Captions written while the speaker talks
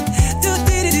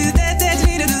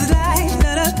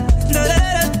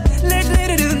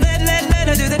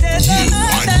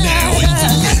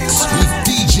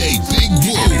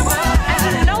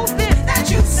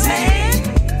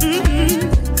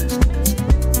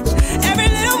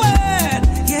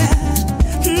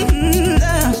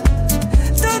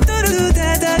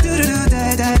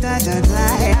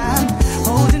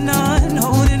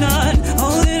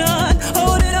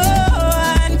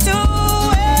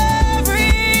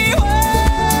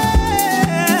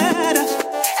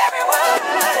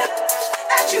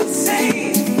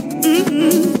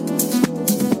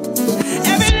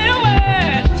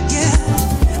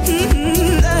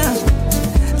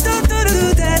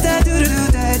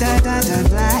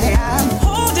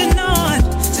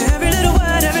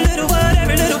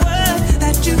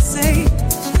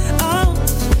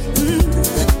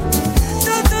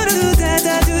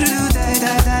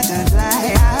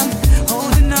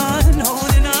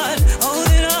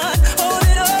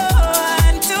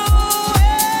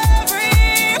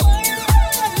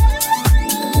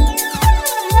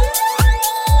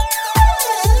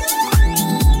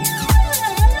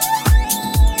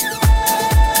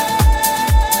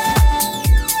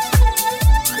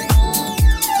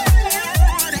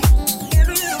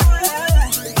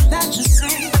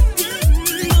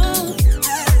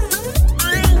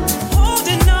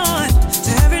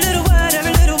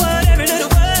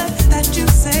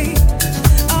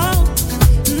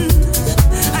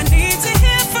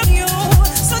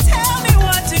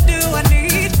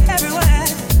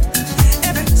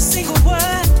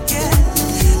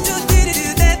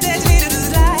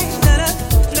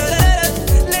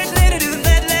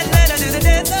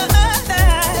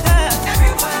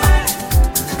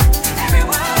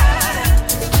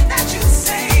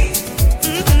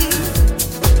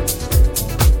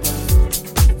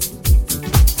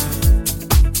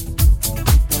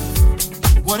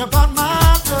about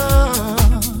my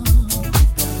love?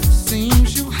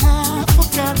 Seems you have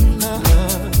forgotten love.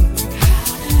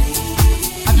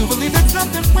 I do believe that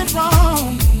something went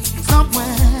wrong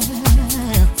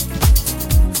somewhere.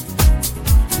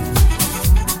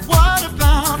 What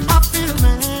about my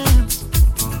feelings?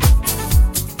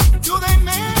 Do they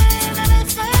mean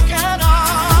anything at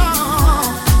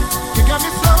all? You got me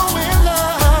so in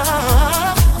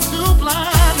love, I'm too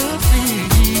blind to see.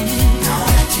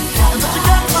 And that you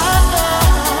got my love.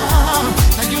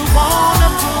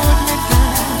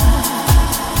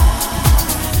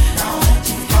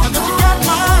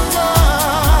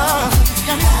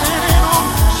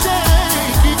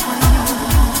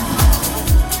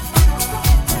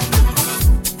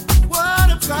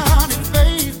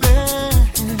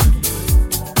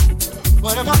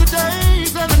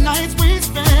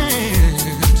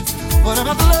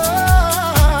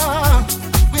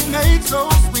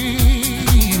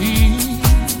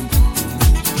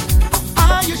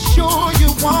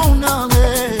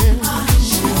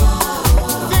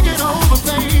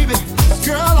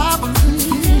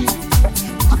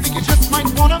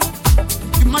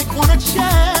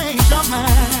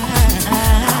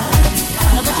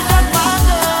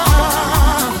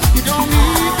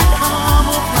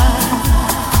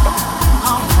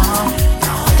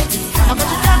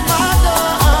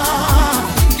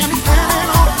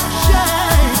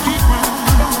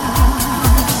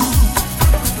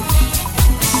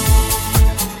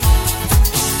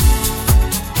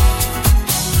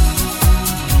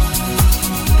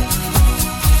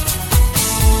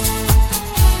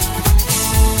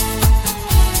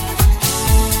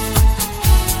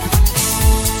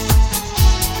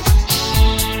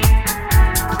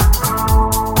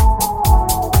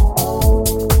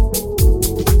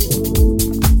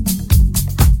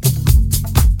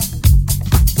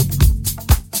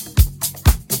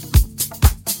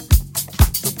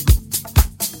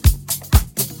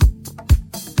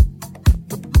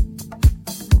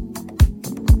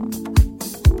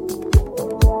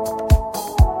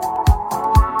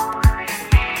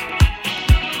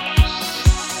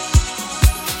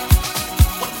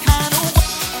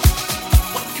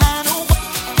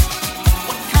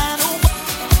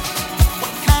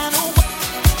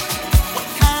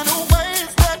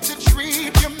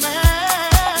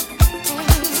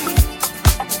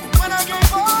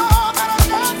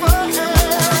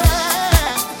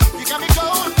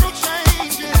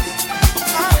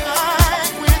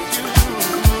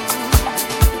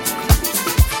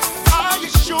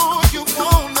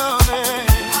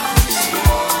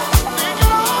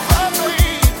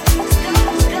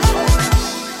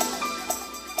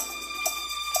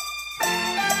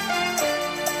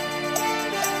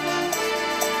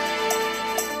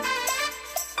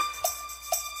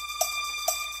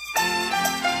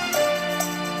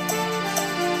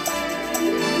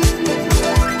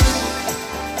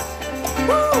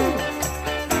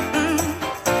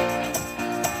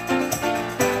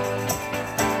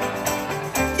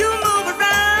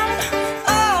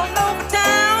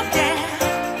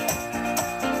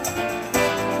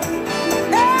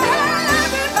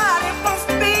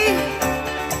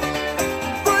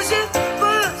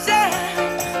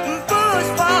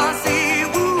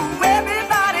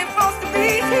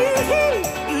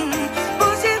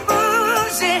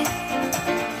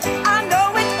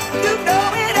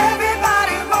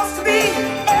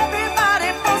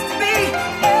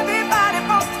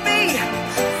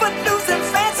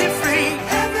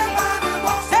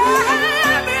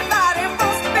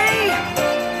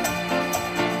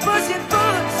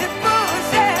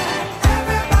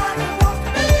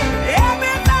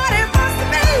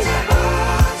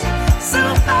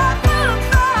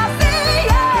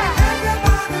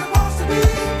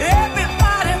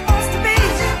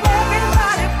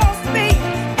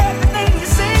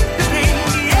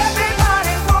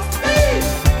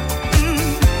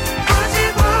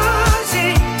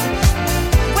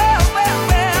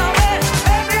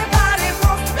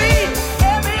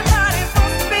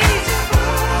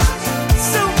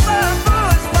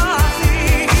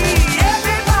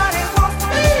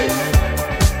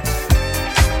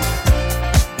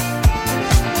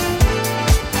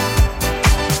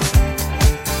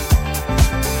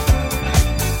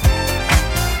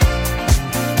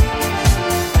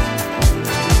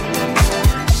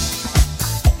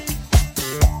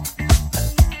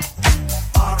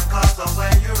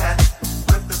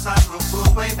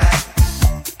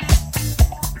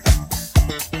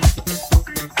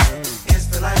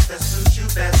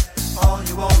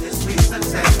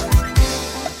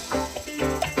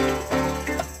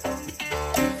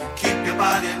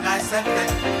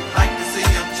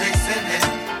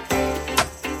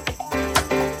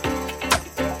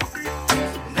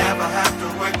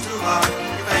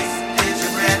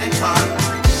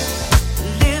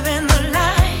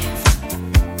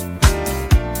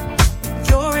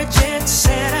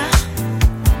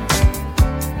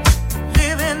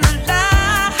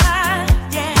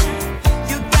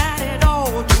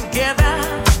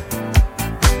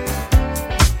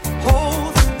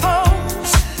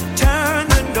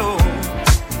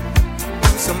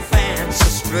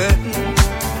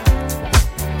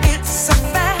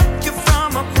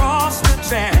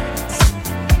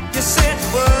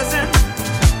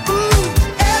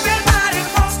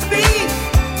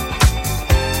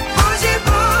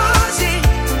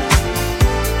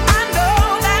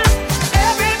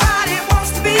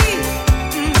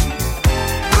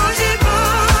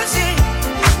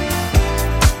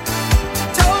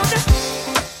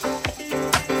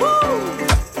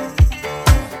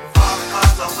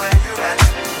 Where you at?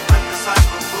 When the sun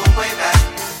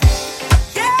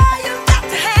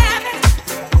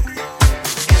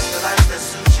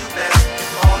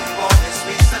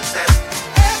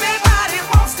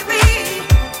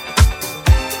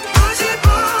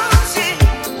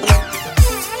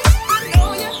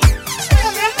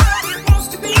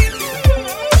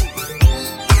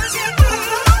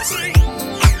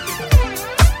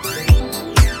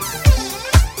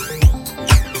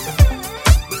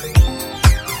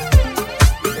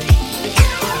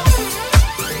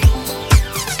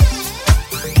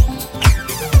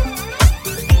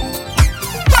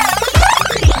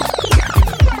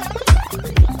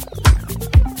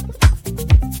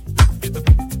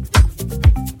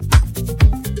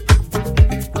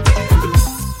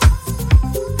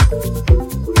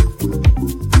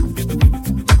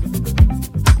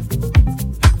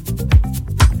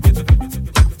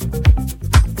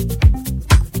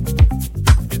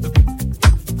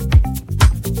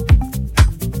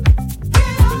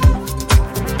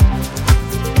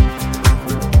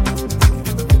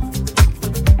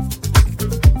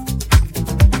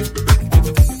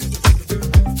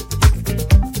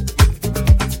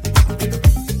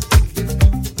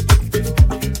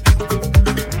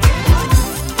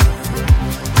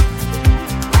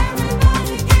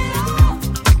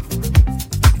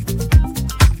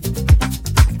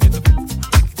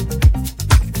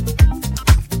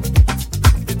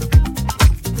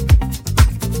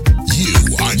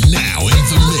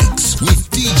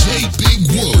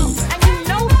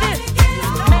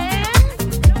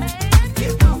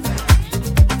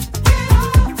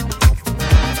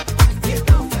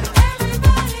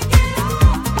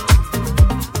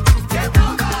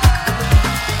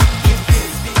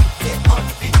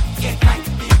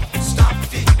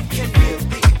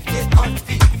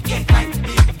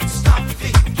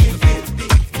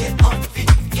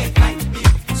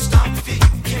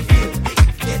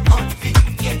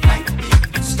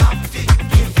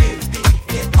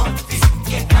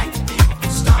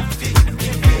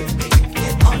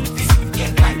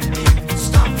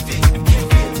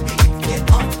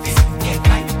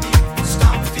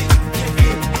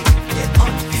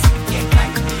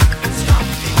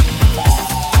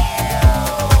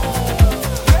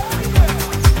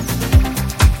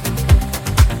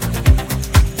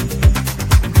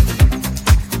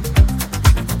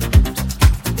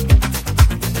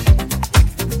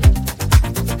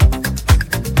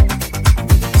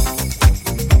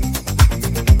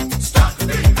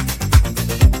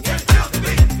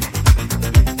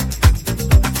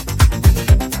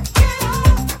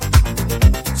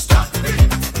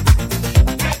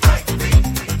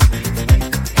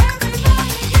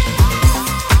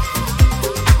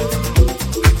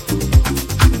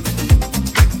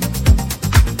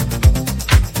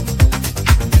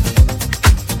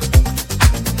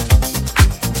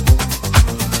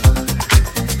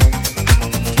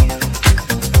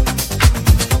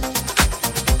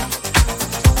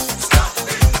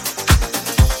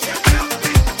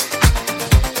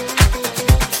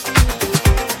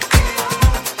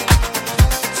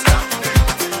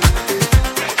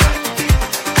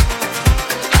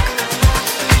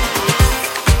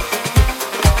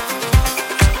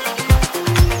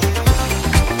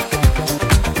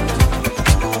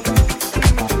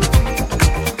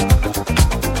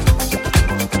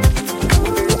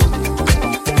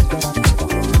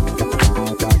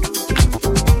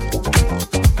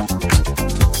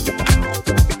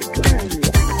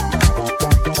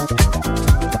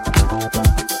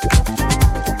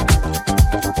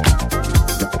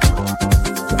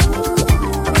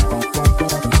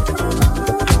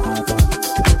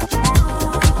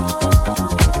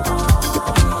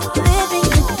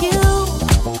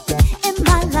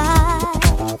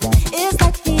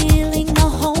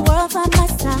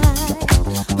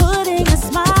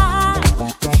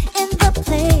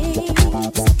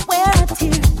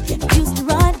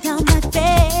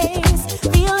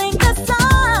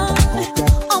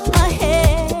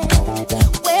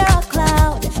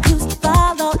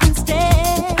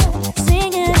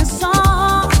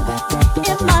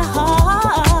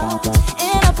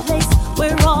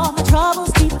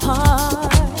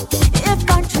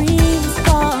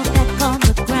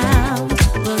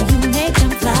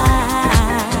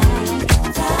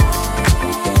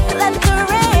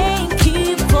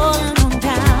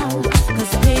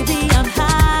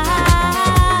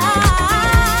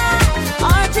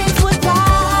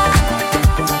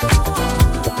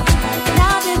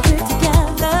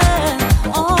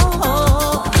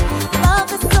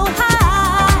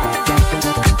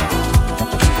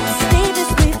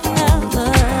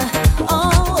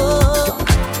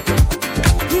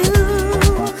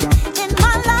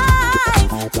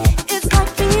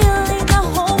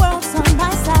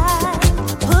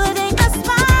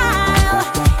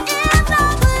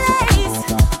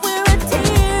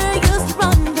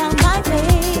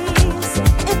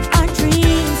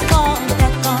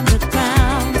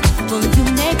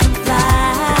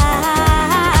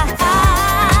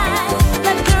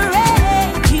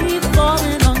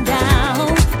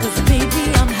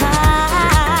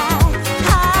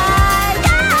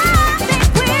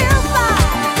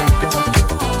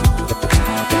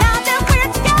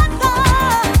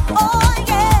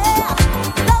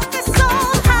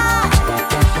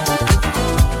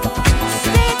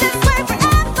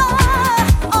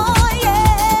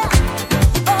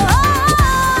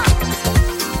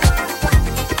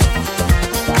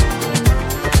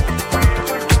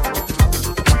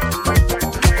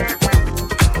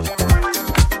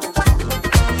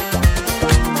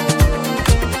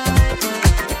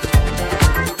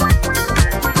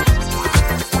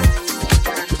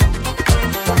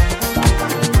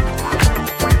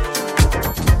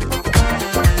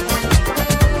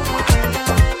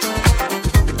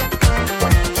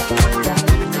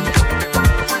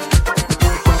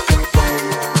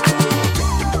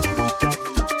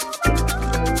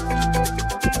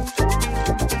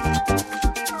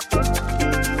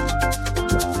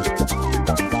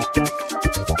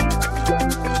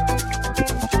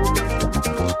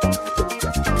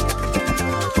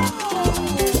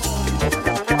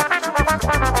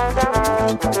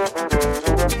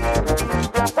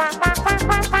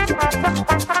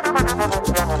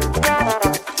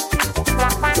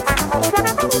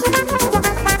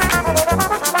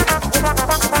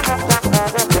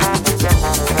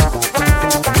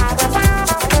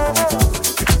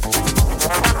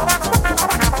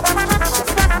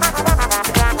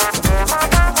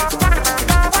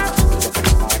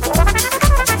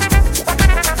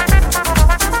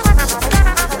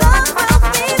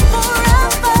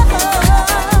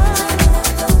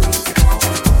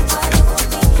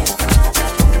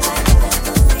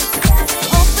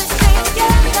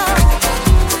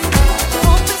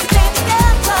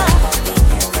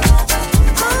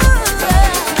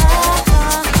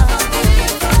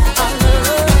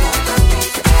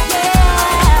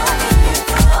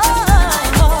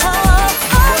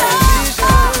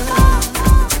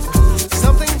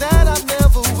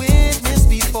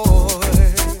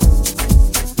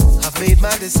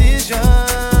decision.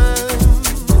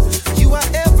 You are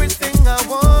everything I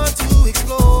want to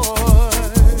explore.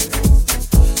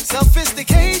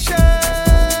 Sophistication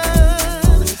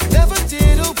never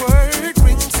did a word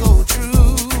ring so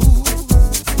true.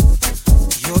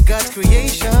 You're God's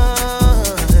creation,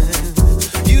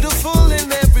 beautiful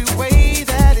in every way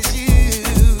that is you,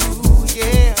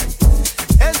 yeah.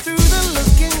 And through the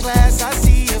looking glass I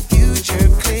see a future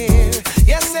clear.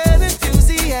 Yes, an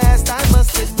enthusiast, I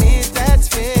must admit that's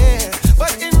fair.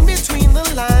 But in between the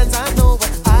lines I know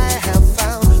what I have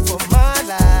found for my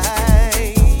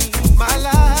life. My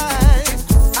life,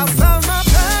 I found my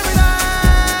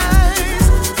paradise.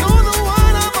 You're the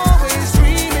one I'm always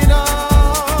dreaming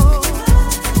of.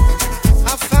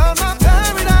 I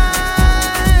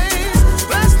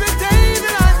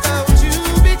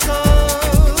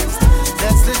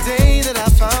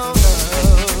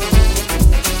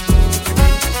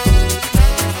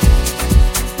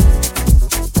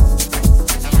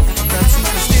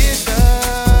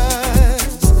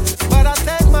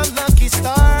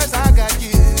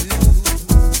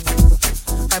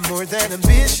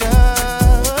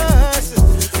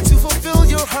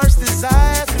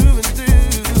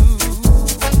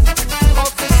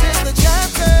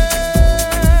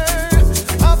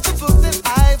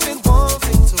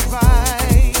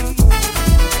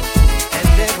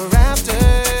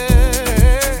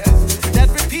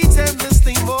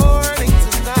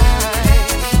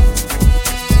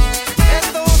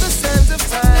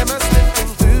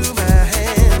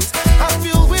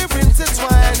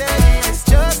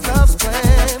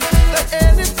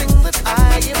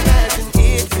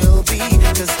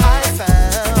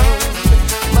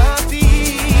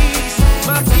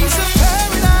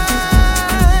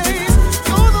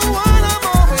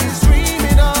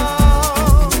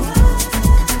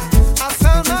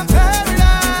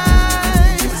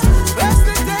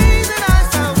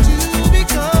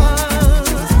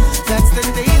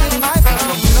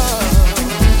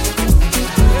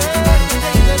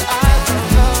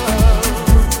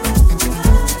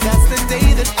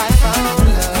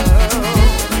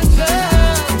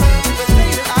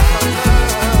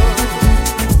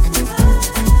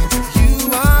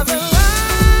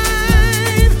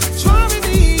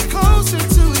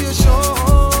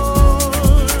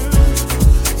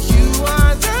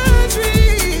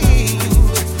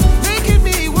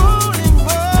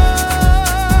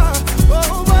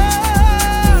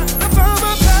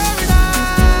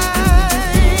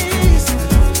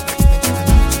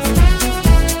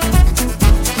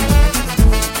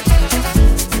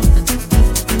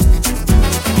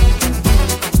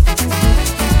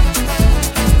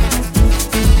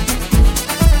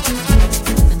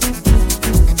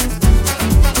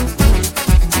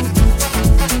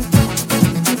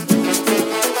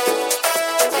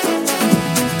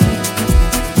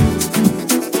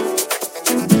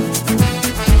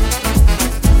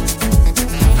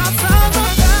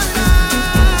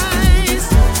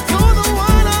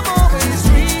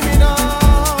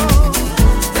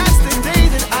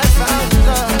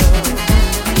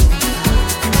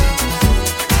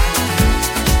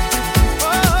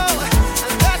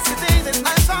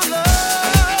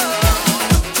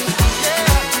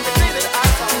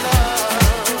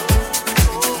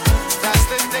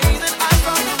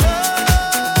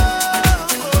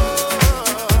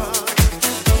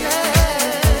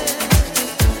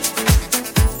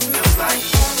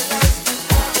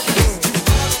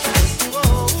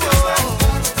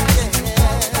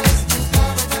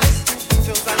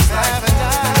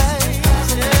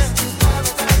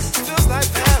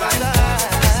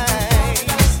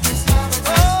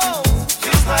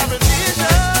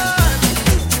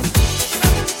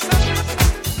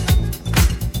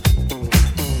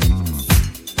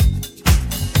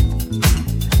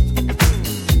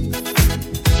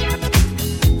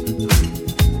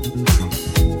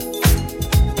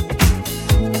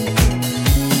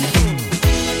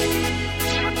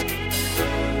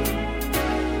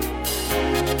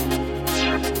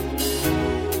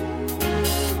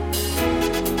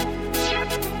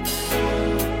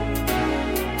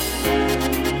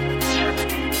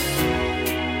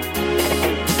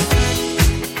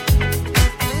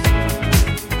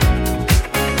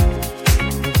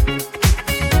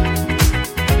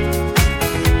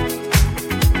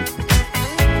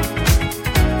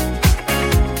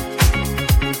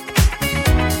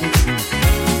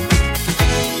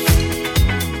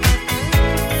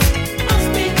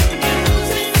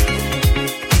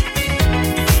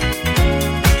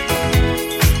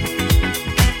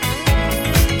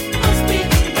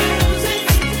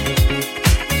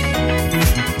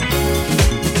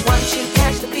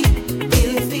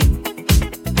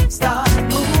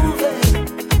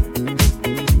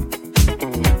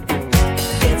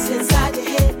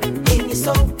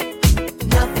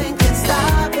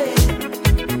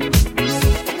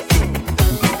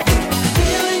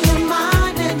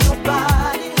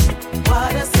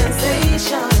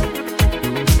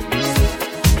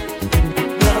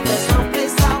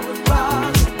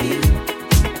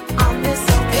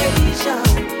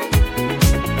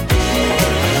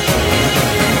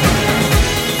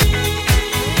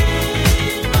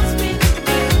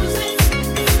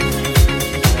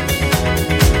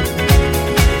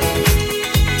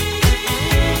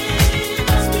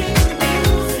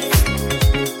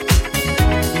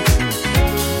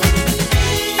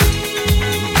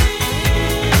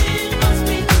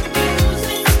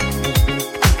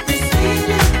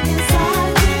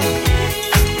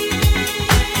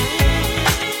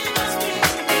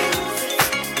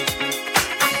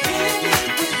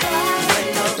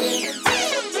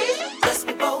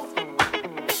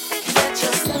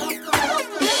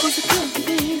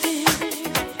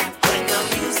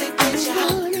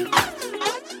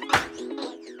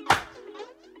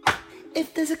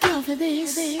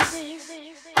I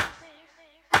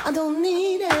don't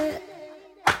need it.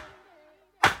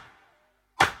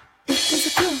 If there's a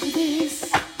cure for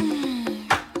this,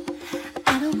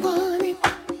 I don't want it.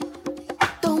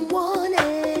 Don't want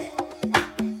it.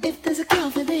 If there's a cure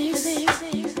for this,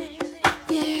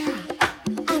 yeah,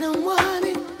 I don't want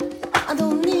it. I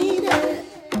don't need it.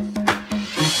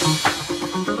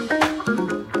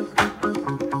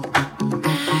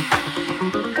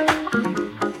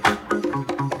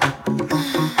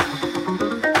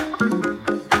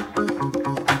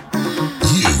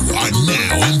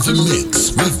 The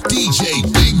mix with DJ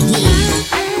Big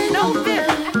Woo. No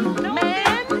good,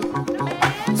 man.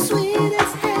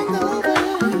 Sweetest hangover.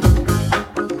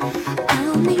 I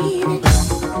don't need it.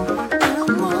 I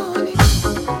don't want it.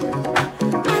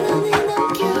 I don't need no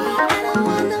cure. I don't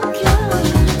want no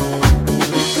cure.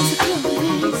 There's a cure for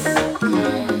this.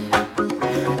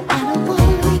 I don't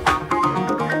want it.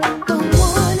 Don't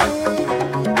want it.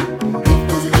 If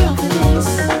there's a cure for this,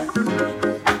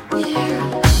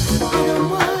 yeah. I don't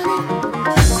want it.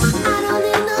 I don't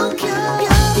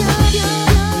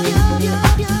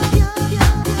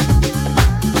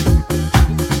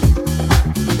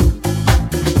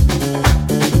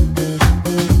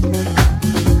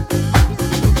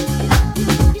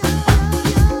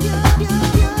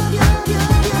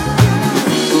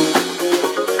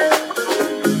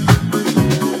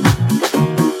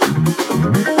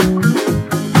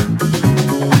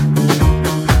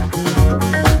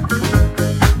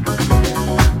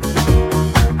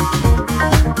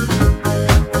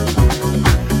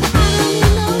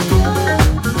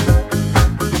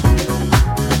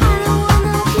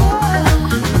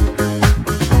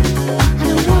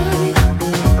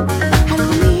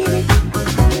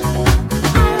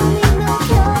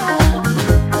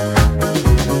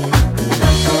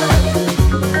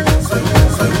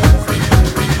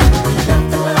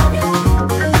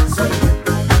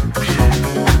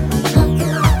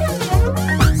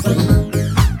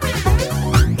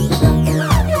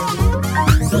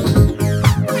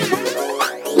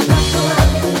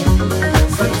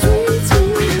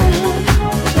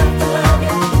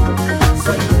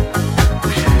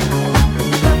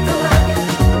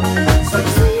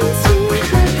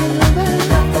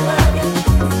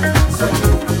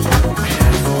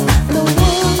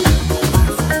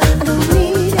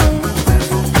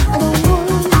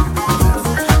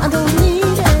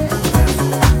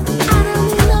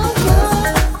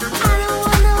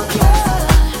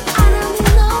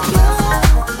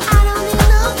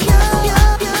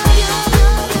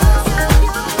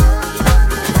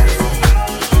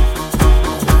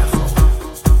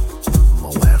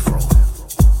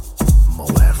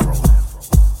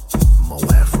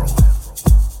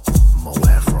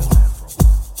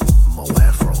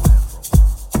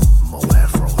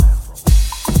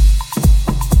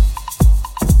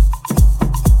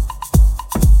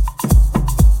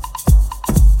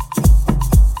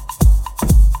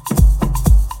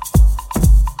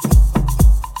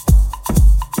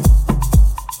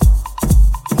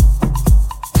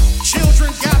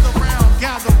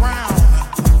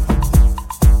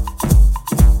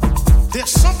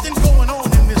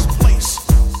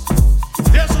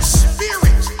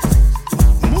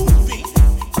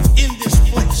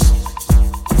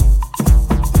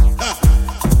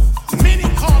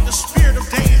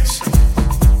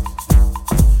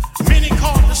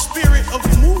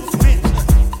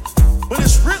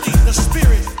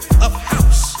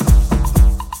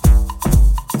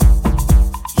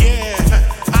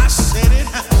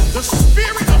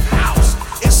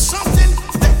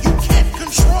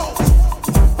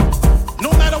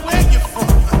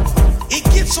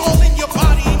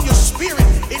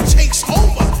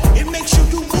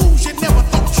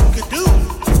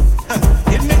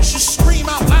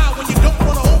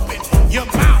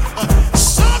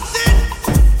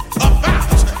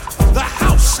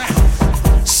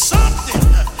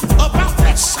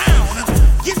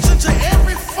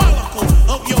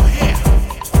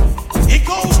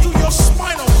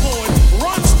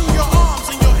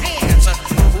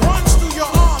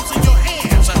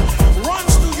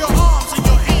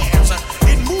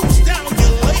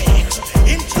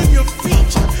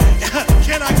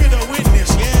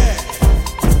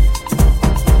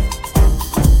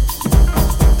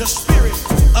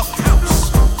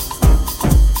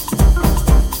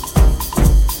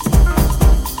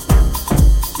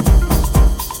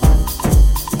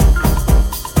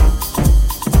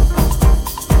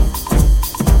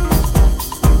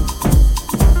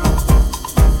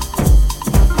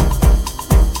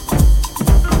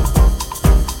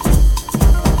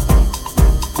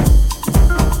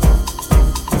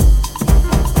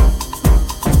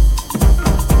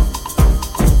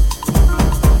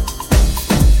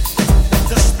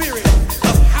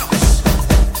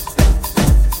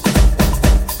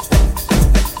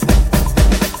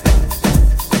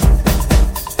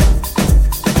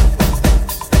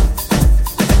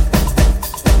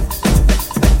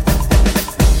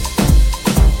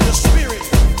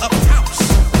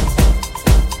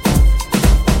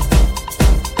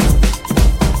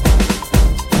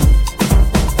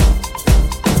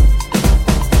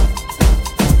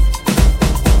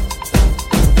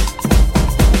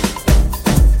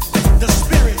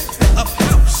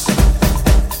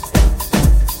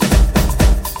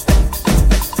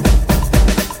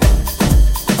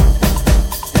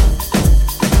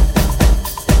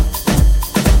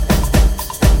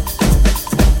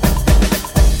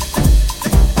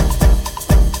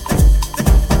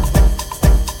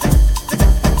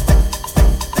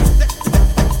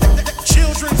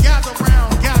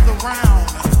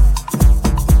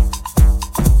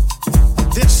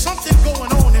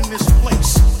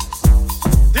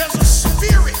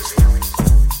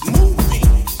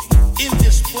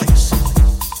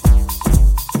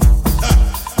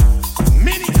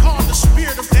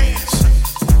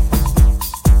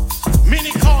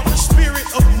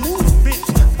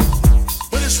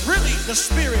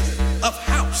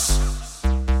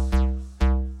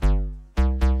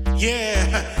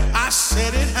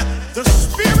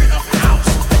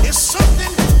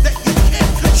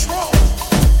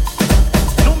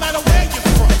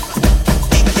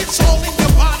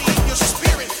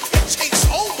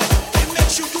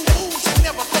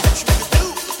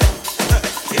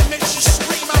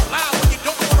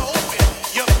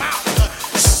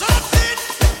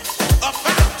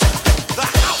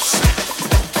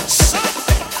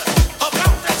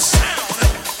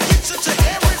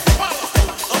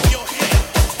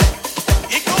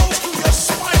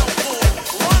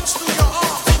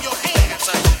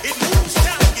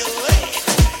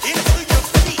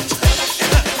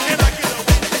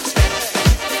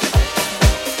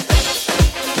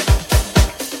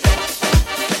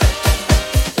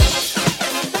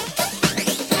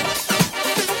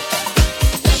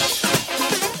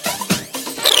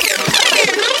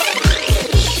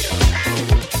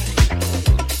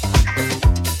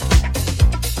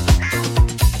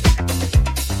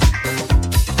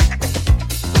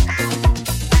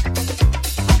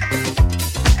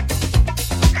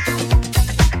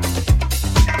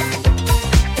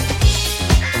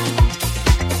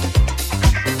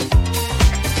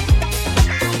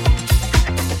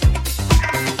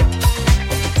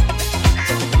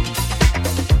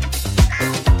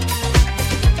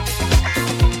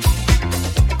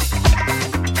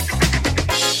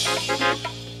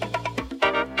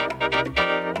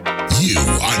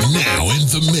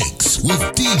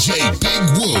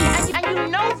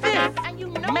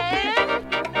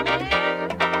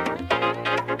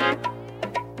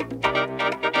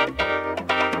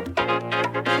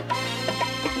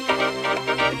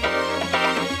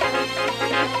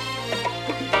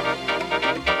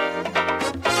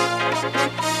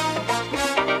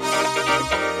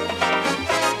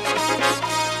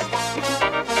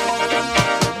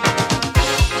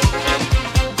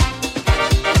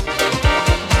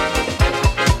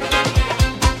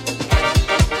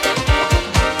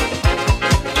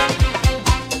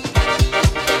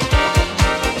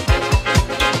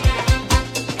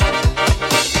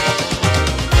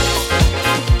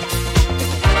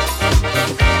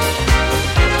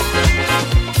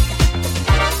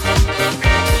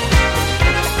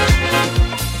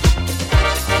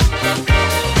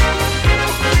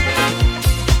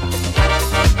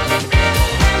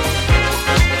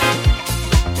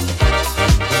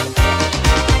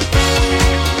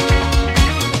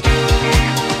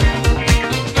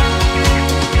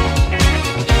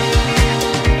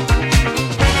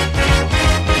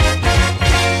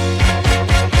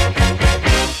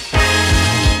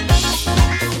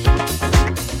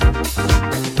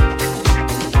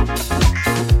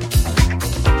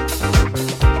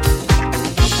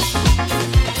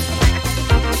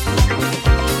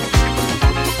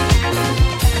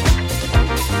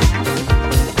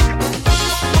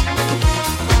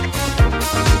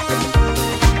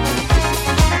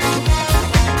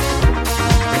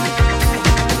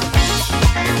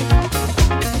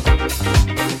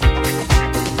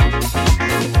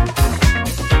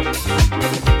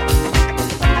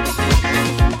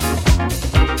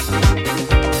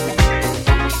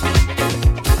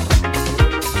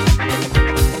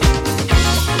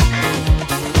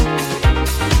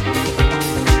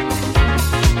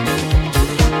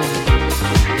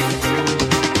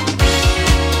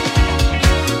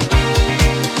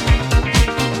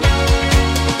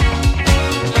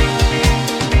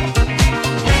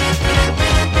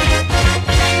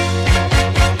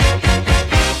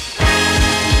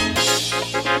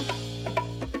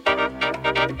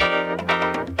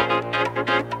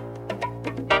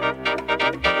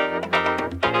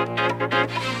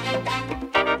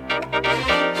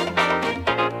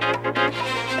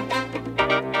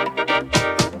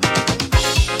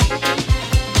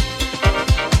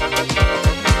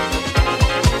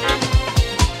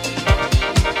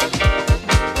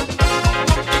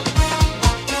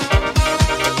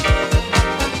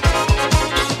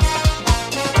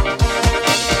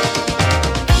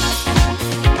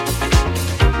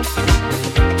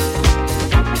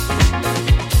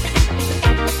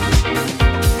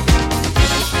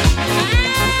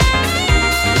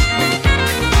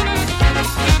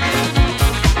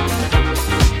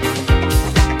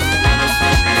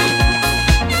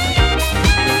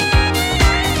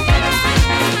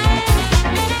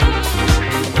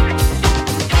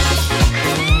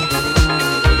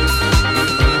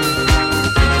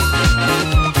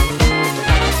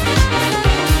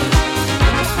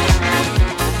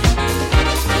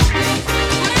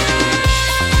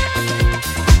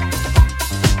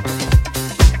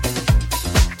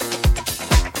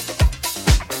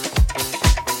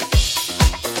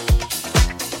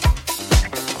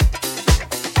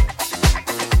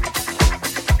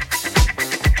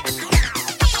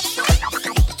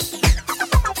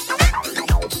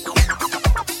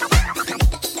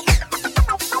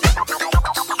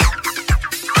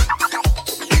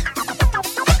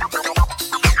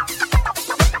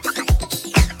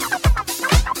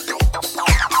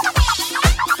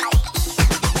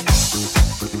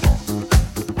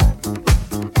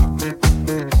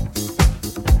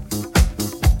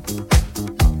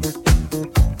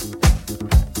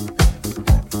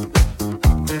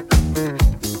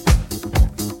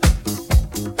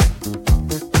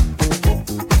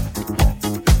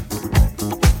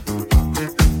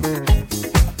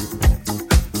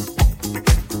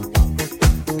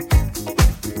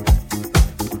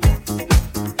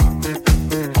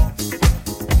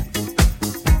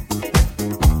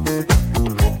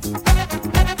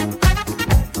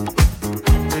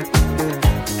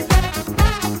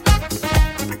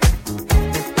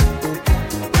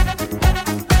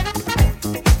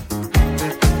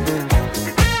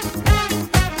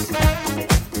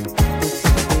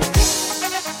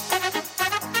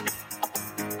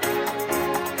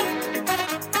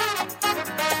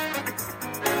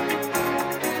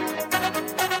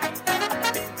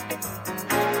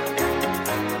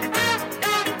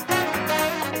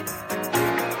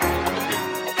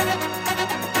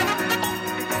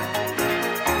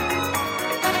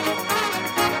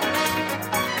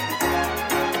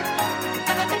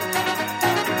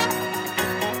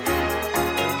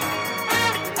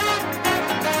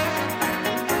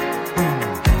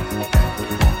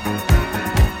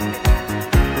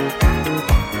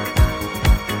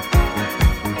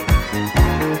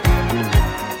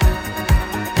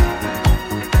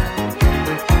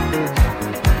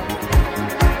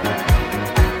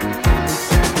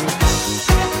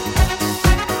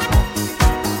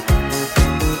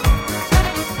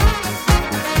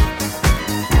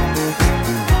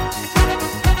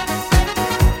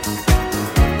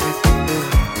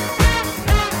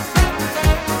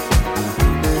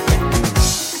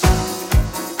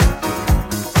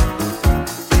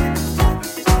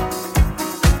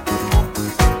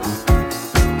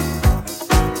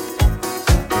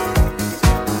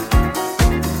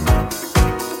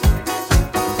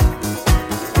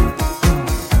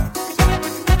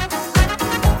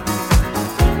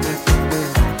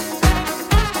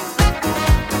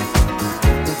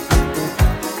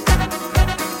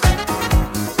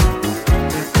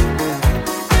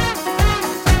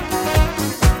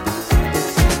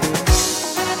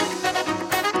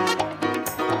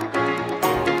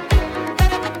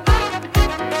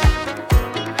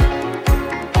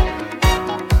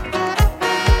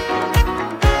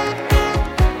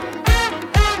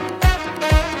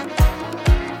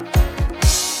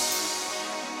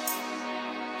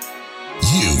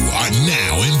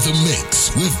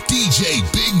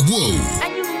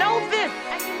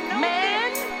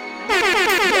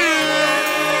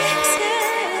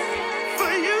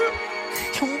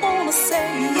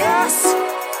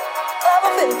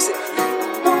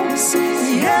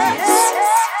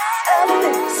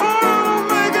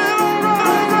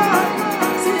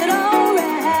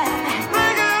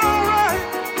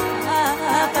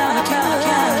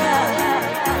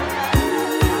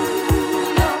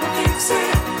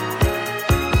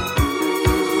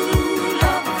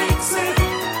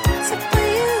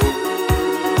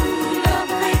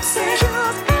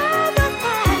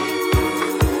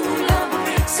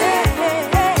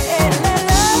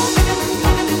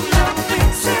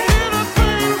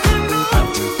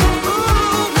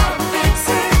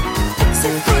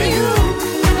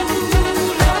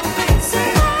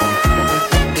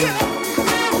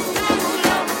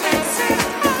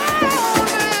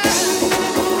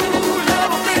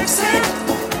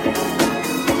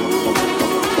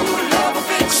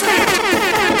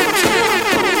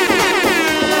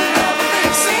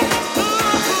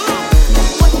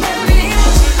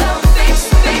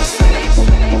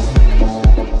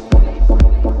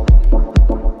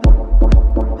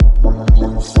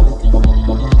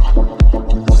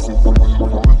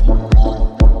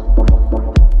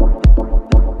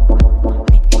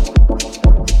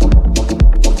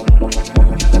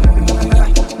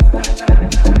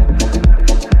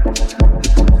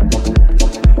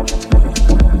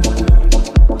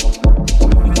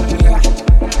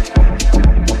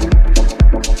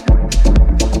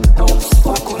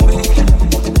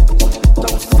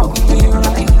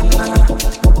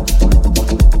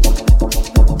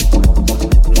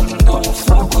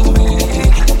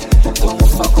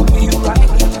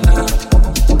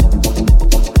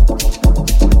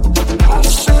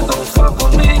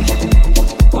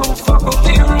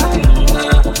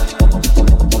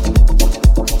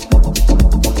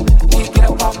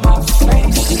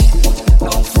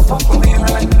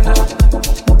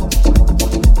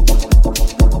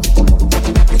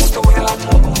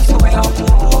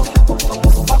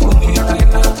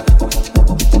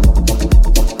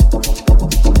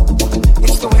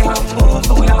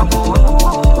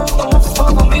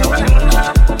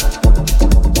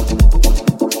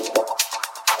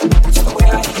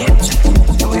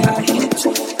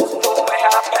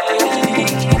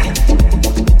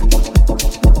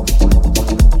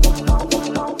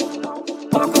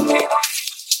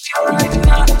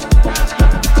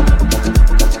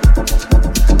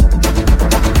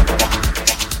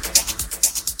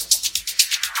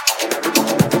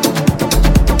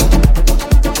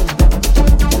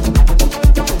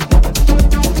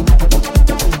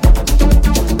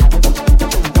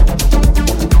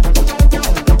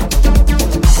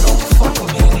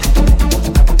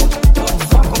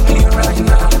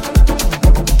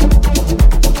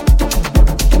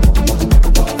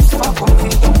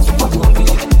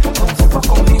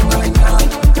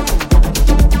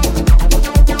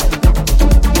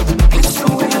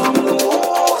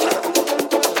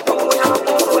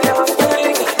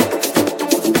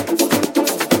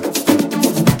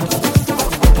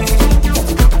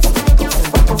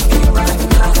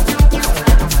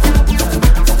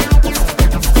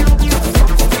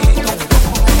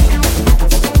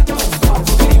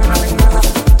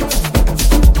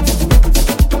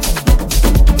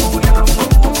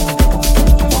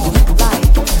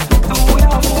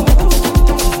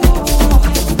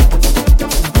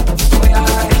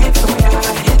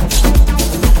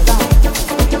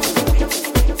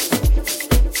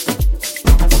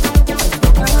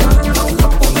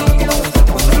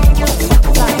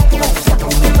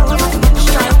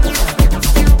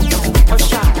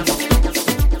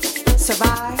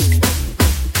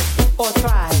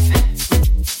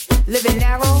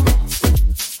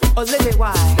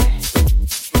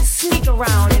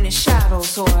around in the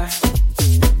shadows or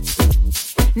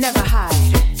never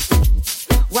hide.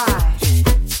 Ride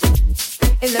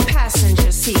in the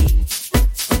passenger seat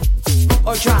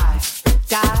or drive.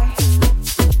 Die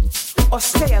or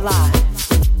stay alive.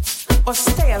 Or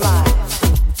stay alive.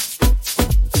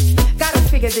 Gotta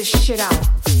figure this shit out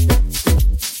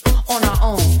on our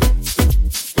own.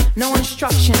 No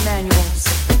instruction manuals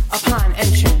upon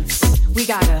entrance. We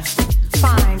gotta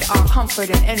find our comfort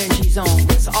and energy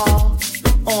zones all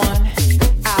on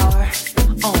our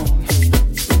own.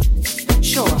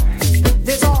 Sure,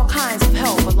 there's all kinds of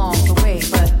help along the way,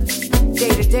 but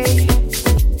day to day,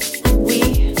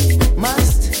 we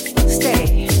must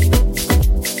stay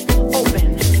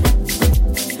open,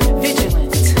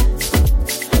 vigilant,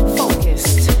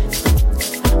 focused,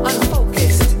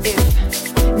 unfocused if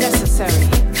necessary,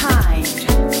 kind,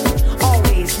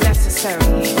 always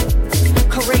necessary,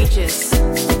 courageous,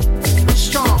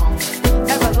 strong,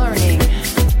 ever learning,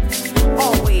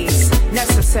 always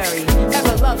necessary,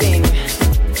 ever loving,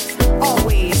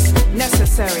 always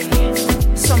necessary.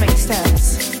 So many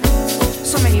steps,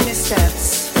 so many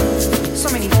missteps, so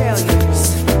many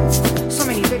failures, so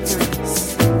many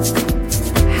victories.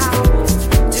 How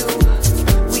do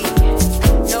we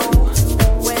know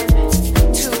when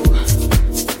to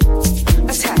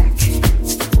attack,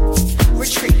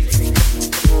 retreat,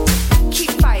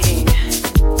 keep fighting,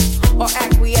 or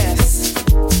acquiesce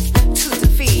to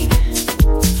defeat?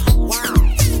 Why?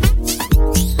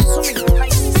 So many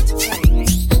places to take,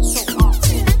 so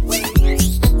often way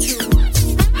too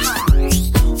high.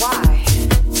 Why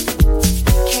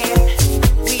can't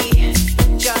we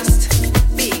just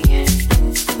be?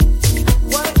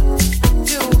 What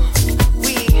do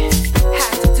we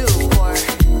have to do or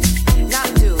not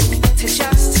do to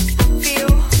just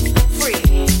feel free,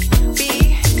 be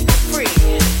free?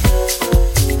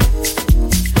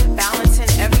 Balance in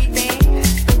everything,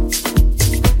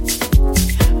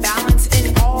 balance in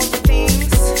all the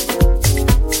things.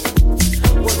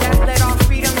 Will that let our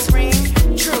freedoms ring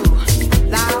true,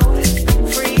 loud,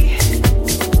 free?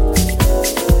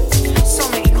 So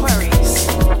many queries.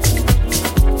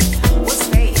 What's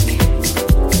fake?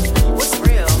 What's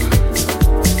real?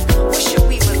 What should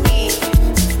we believe?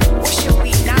 What should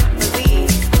we not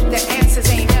believe? The answers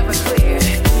ain't never clear,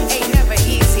 ain't never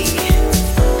easy.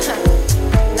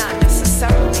 Not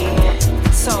necessarily.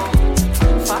 So,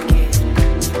 fuck it.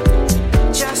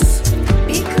 Just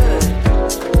be good.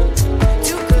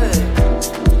 Do good.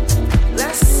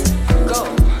 Let's go.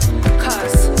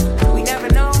 'Cause we never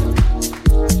know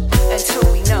until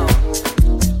we know.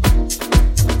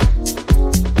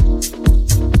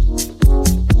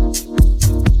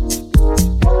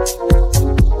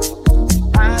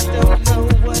 I don't know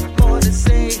what more to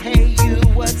say. Hey, you,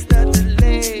 what's the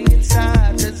delay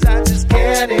inside? 'Cause I just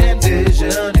can't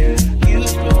envision it. You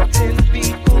hoping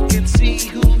people can see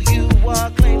who you are,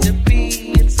 claim to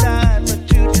be inside, but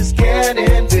you just can't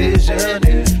envision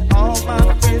it. All my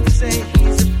friends say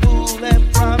he's a fool and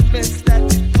promise that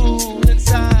you're cool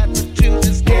inside, but you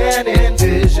just can't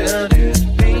envision it.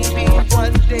 Maybe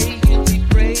one day you'll be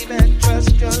brave and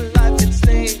trust your life and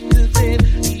stay till then.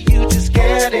 You just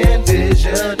can't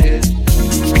envision it.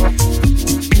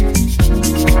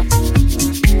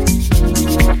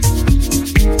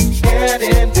 Can't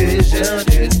envision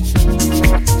it.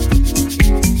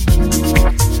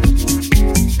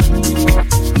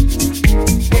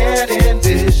 Can't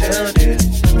envision it.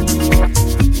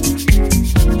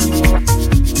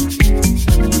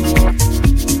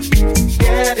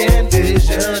 Can't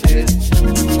envision it.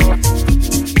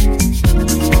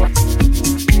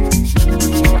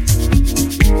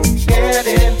 Can't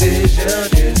envision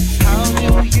it. How do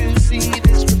you see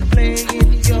this replay in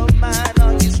your mind?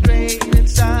 Are you straight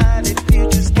inside if you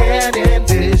just can't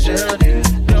envision it?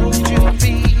 Don't you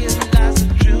realize the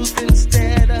truth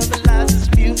instead of the lies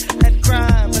dispute and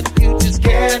crime? But you just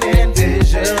can't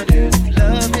envision it.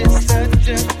 Love is such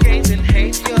a game and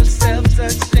hate yourself,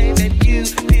 such shame that you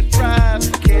deprive.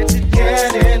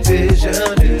 Can't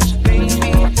envision it.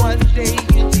 Maybe one day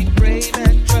you'll be brave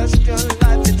and trust your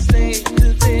life and stay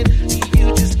till then. You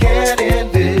just can't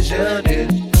envision it.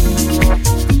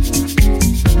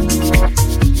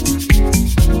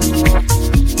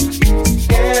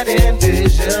 Can't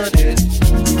envision it.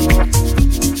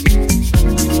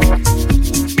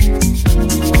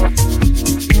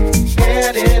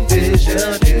 Can't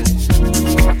envision it.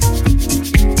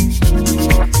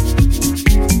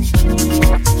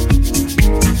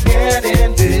 Can't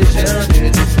envision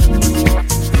it.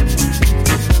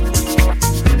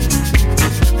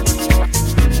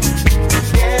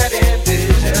 Can't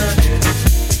envision it.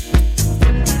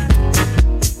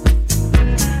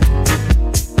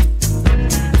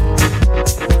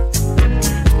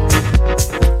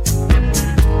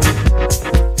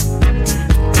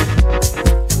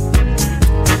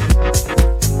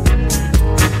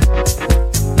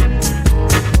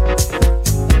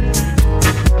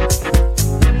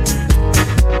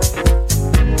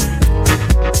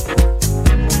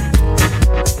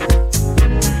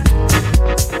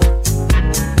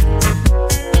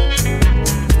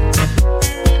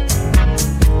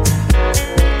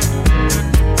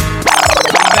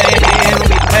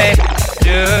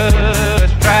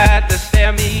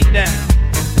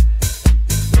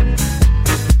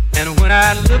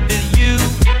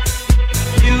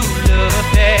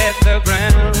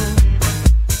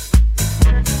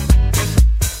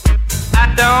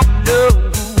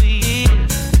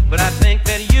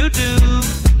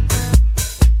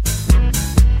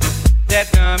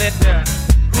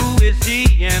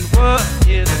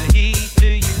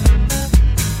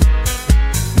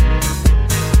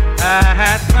 I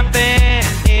had something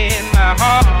in my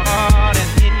heart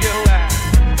and in your eyes.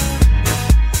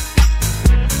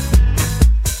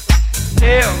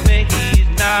 Tell me he's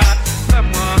not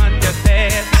someone just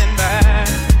passing by.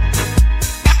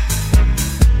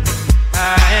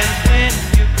 And when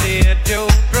you cleared your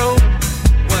throat,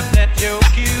 was that your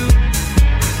cue?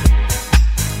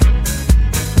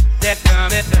 That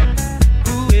comment,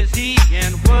 who is he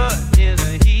and what is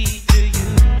he to you?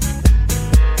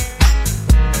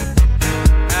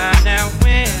 Now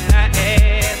when I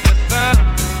ask the sum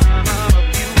of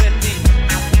you and me,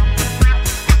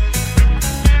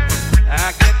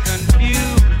 I get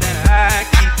confused and I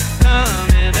keep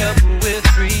coming up with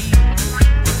three.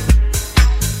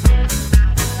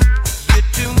 You're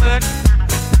too much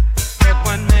for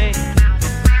one man,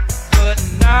 but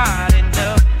not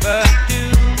enough for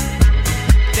two.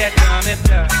 That comment,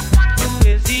 who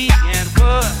is he and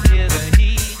what is he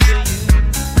to you?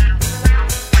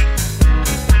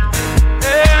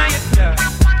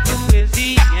 Who is he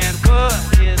and what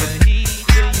is he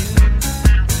to you?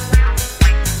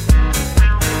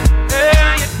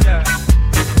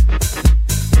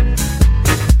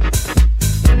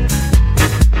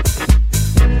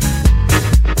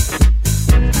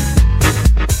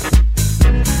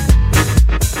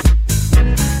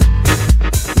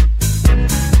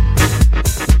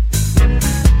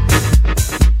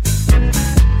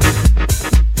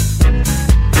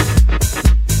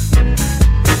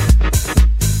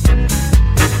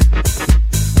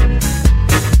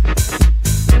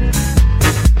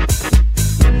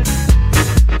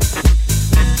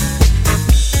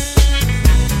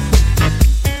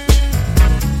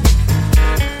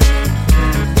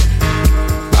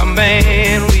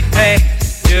 Man we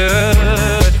passed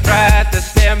just tried to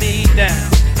stare me down,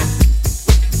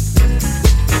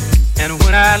 and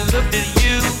when I looked at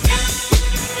you,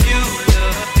 you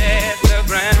looked at the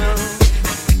ground.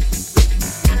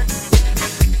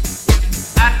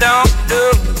 I don't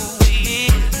know who he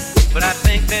is, but I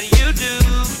think that you do.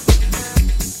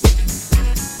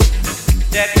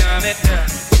 That comment,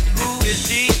 who is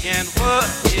he and what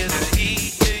is he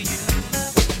to you?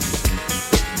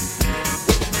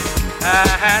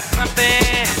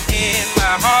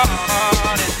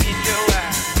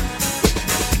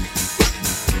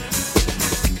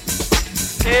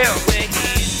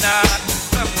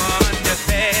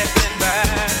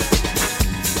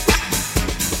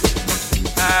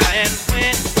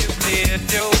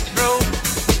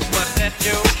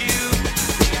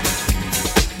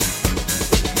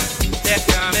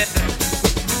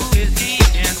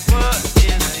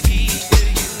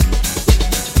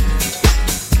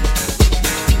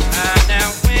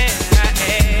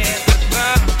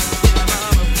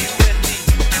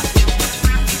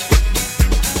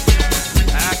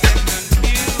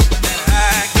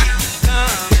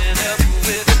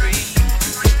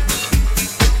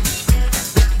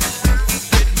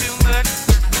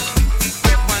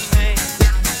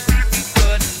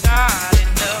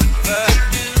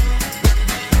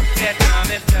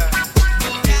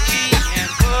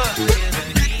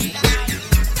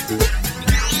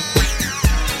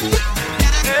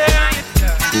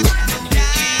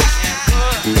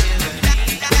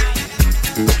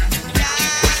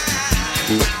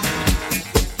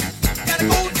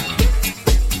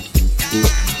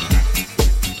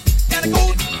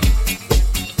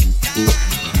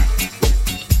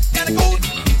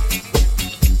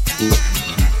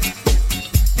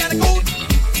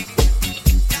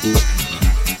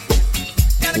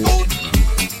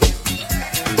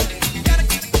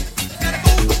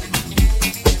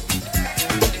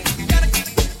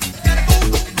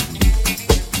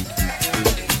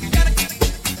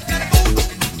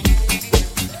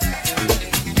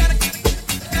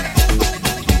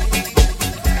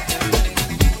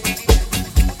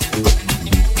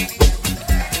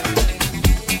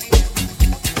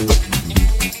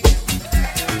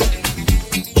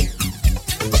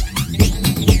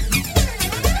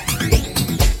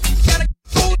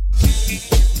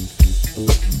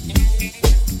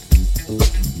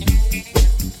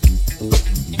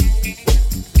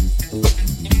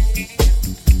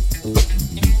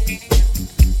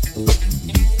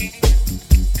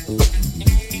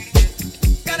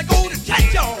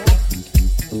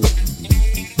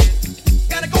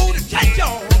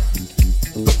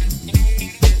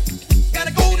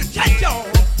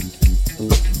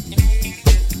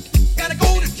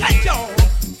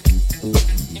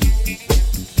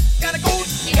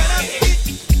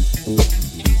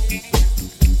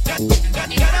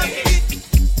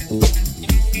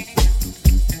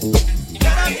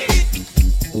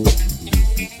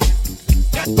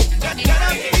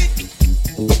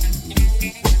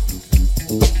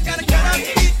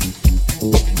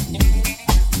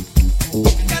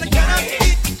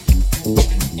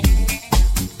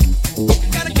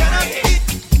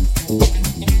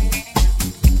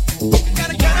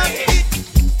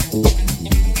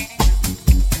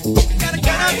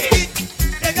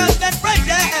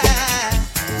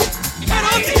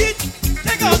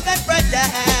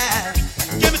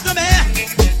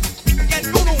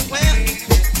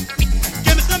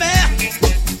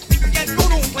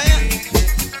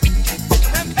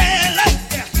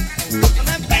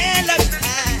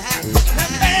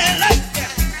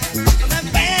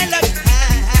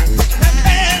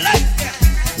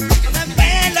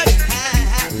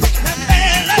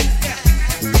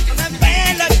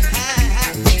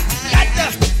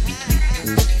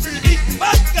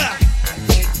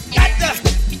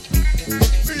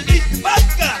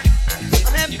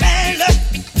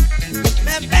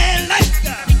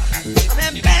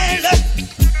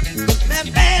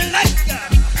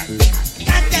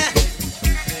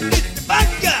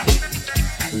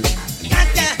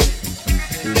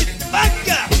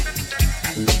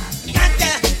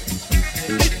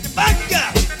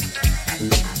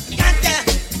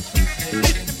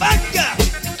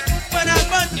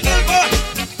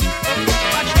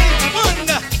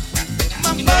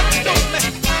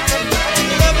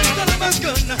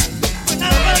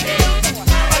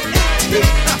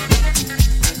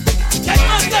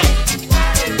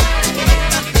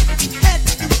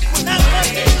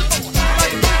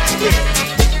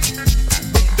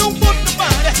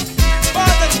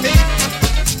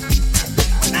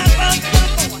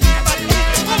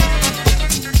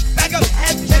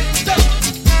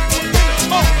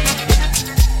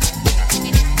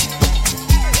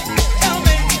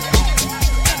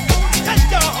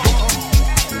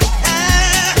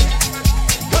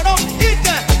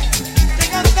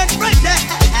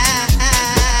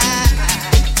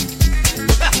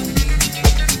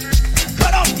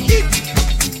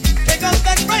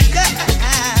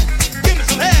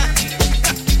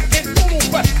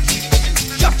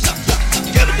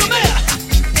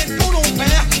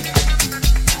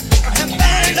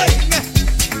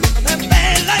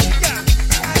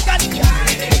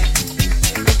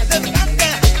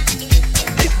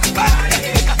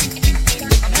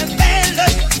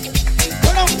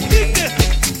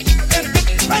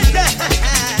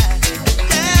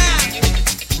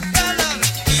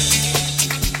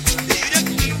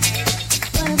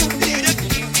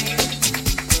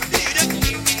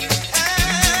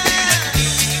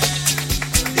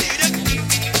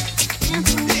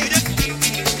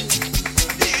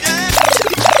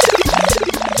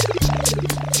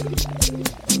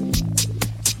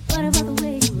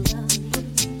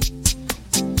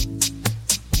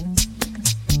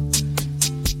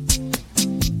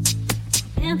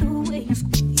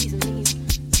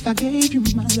 If I gave you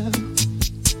my love,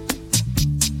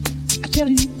 I tell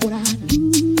you what I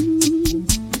do.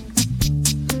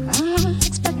 I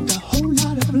expect a whole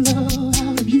lot of love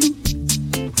out of you.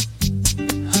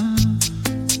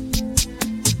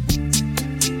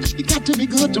 You got to be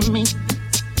good to me.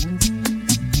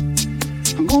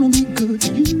 I'm gonna be good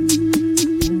to you.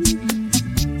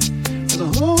 There's a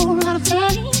whole lot of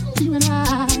things you and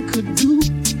I could do.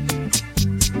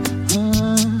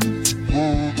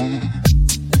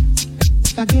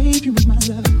 If I gave you my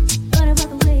love, what about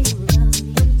the way you love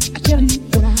me? I tell you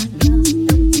what I do.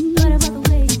 What about the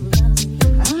way you love me?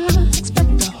 I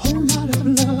expect a whole lot of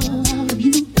love out of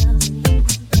you.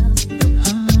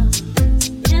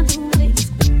 And the way you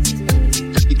squeeze me.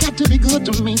 You got to be good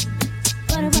to me.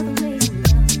 What about the way you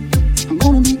love me? I'm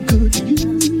gonna be good to you.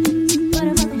 What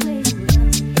about the way you love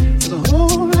me? There's a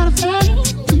whole lot of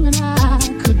things you and I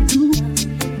could do.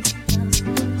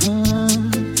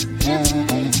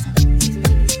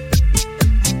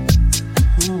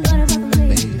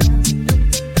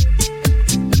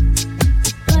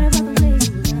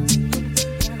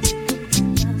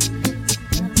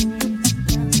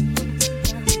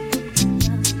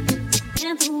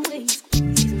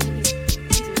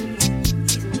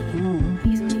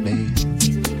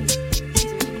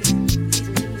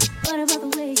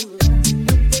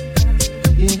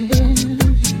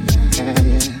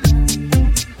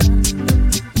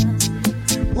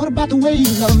 What about the way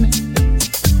you love me?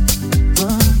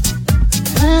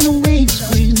 And the way you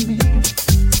squeeze me.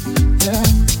 Yeah,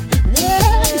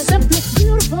 yeah, you're simply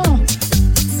beautiful.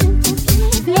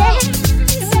 Yeah,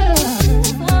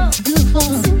 yeah, beautiful.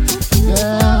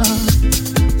 Yeah,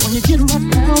 when you get right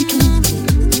down to it.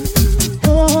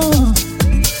 Oh,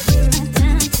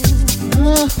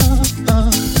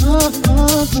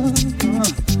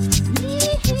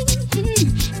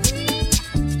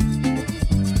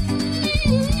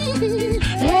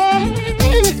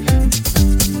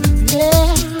 yeah,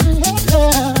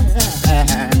 yeah.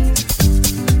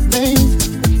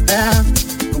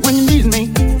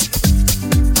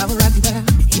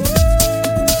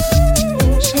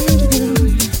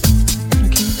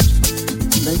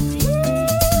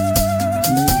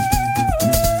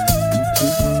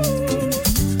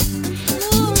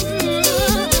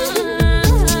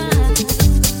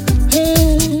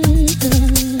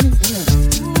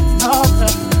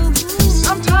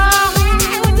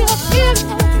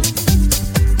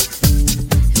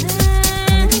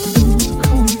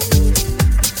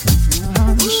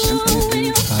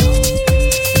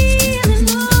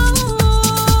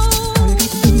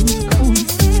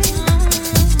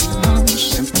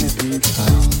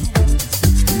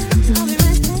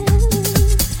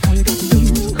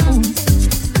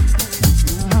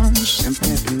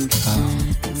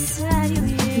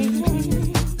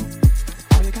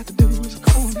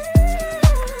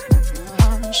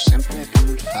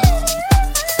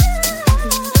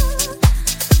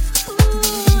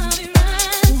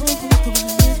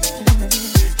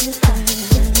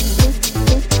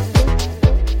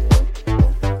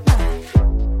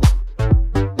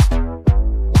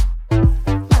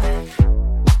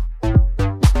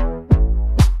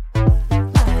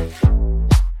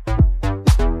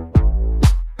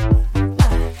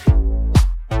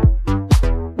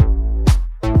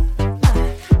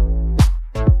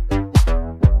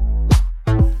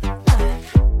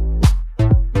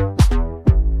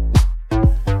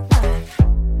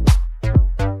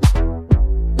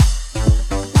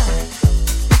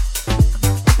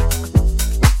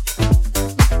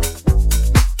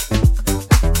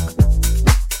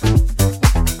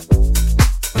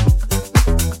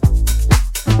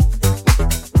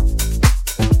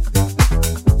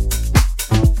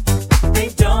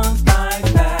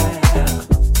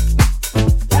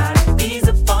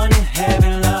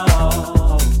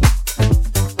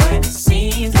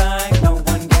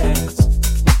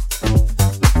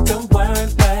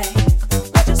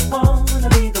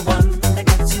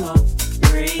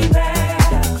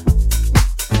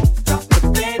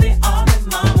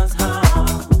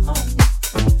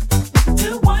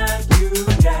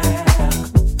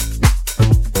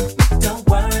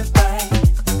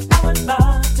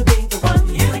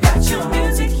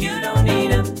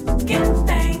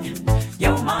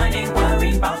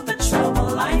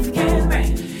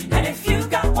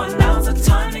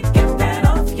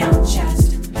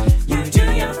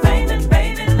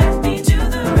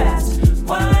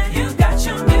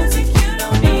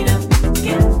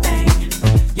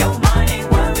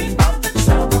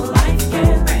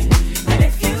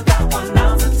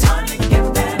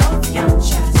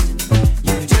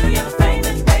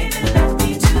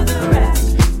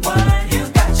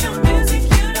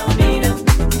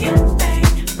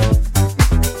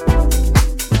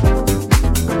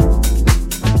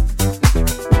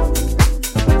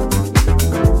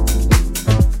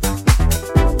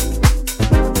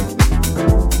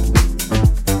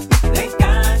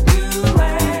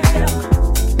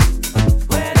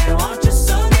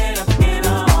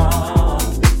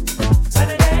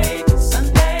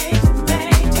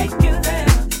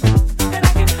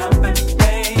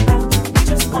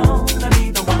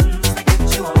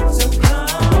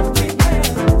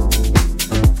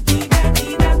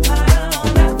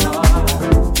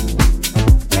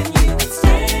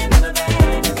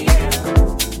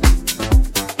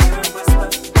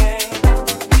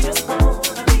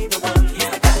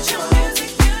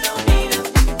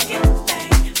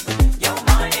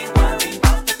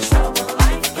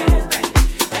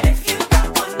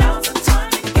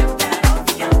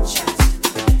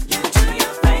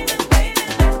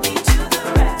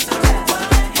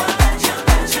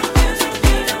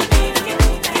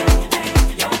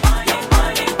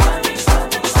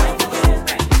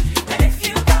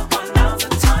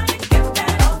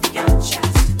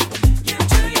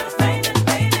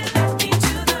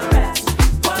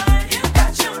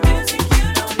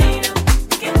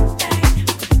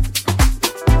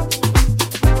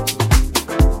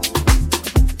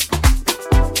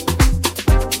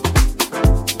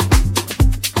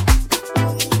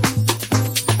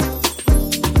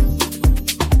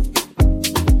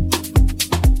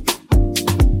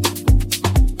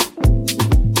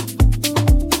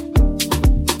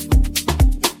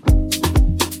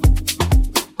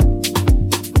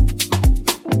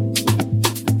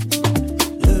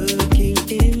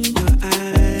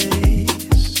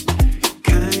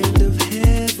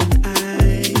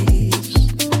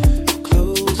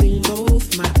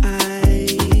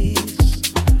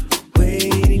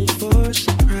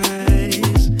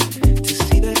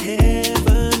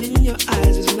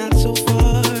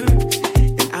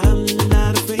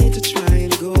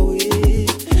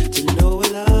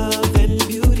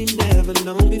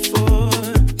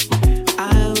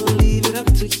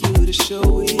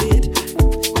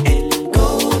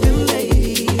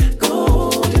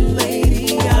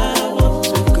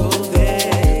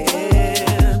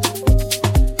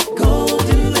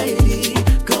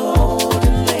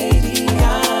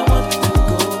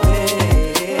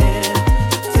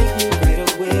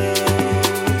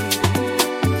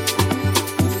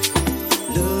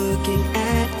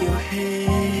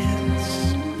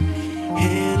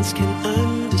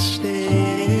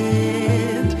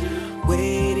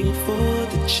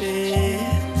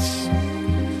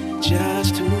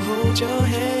 your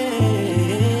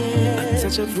hand. A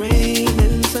touch of rain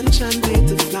and sunshine made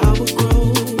the flower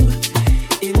grow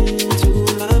into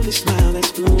a lovely smile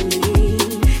that's blooming.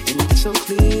 And it's so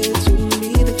clear to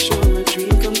me that you're a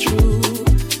dream come true.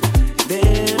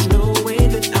 There's no way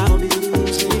that I'll be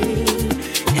losing.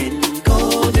 And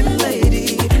golden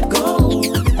lady,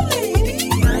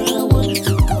 I want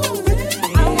to go there.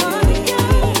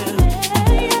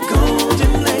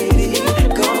 Golden lady, I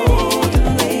want to go there. Golden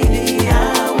lady,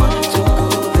 I want to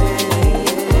go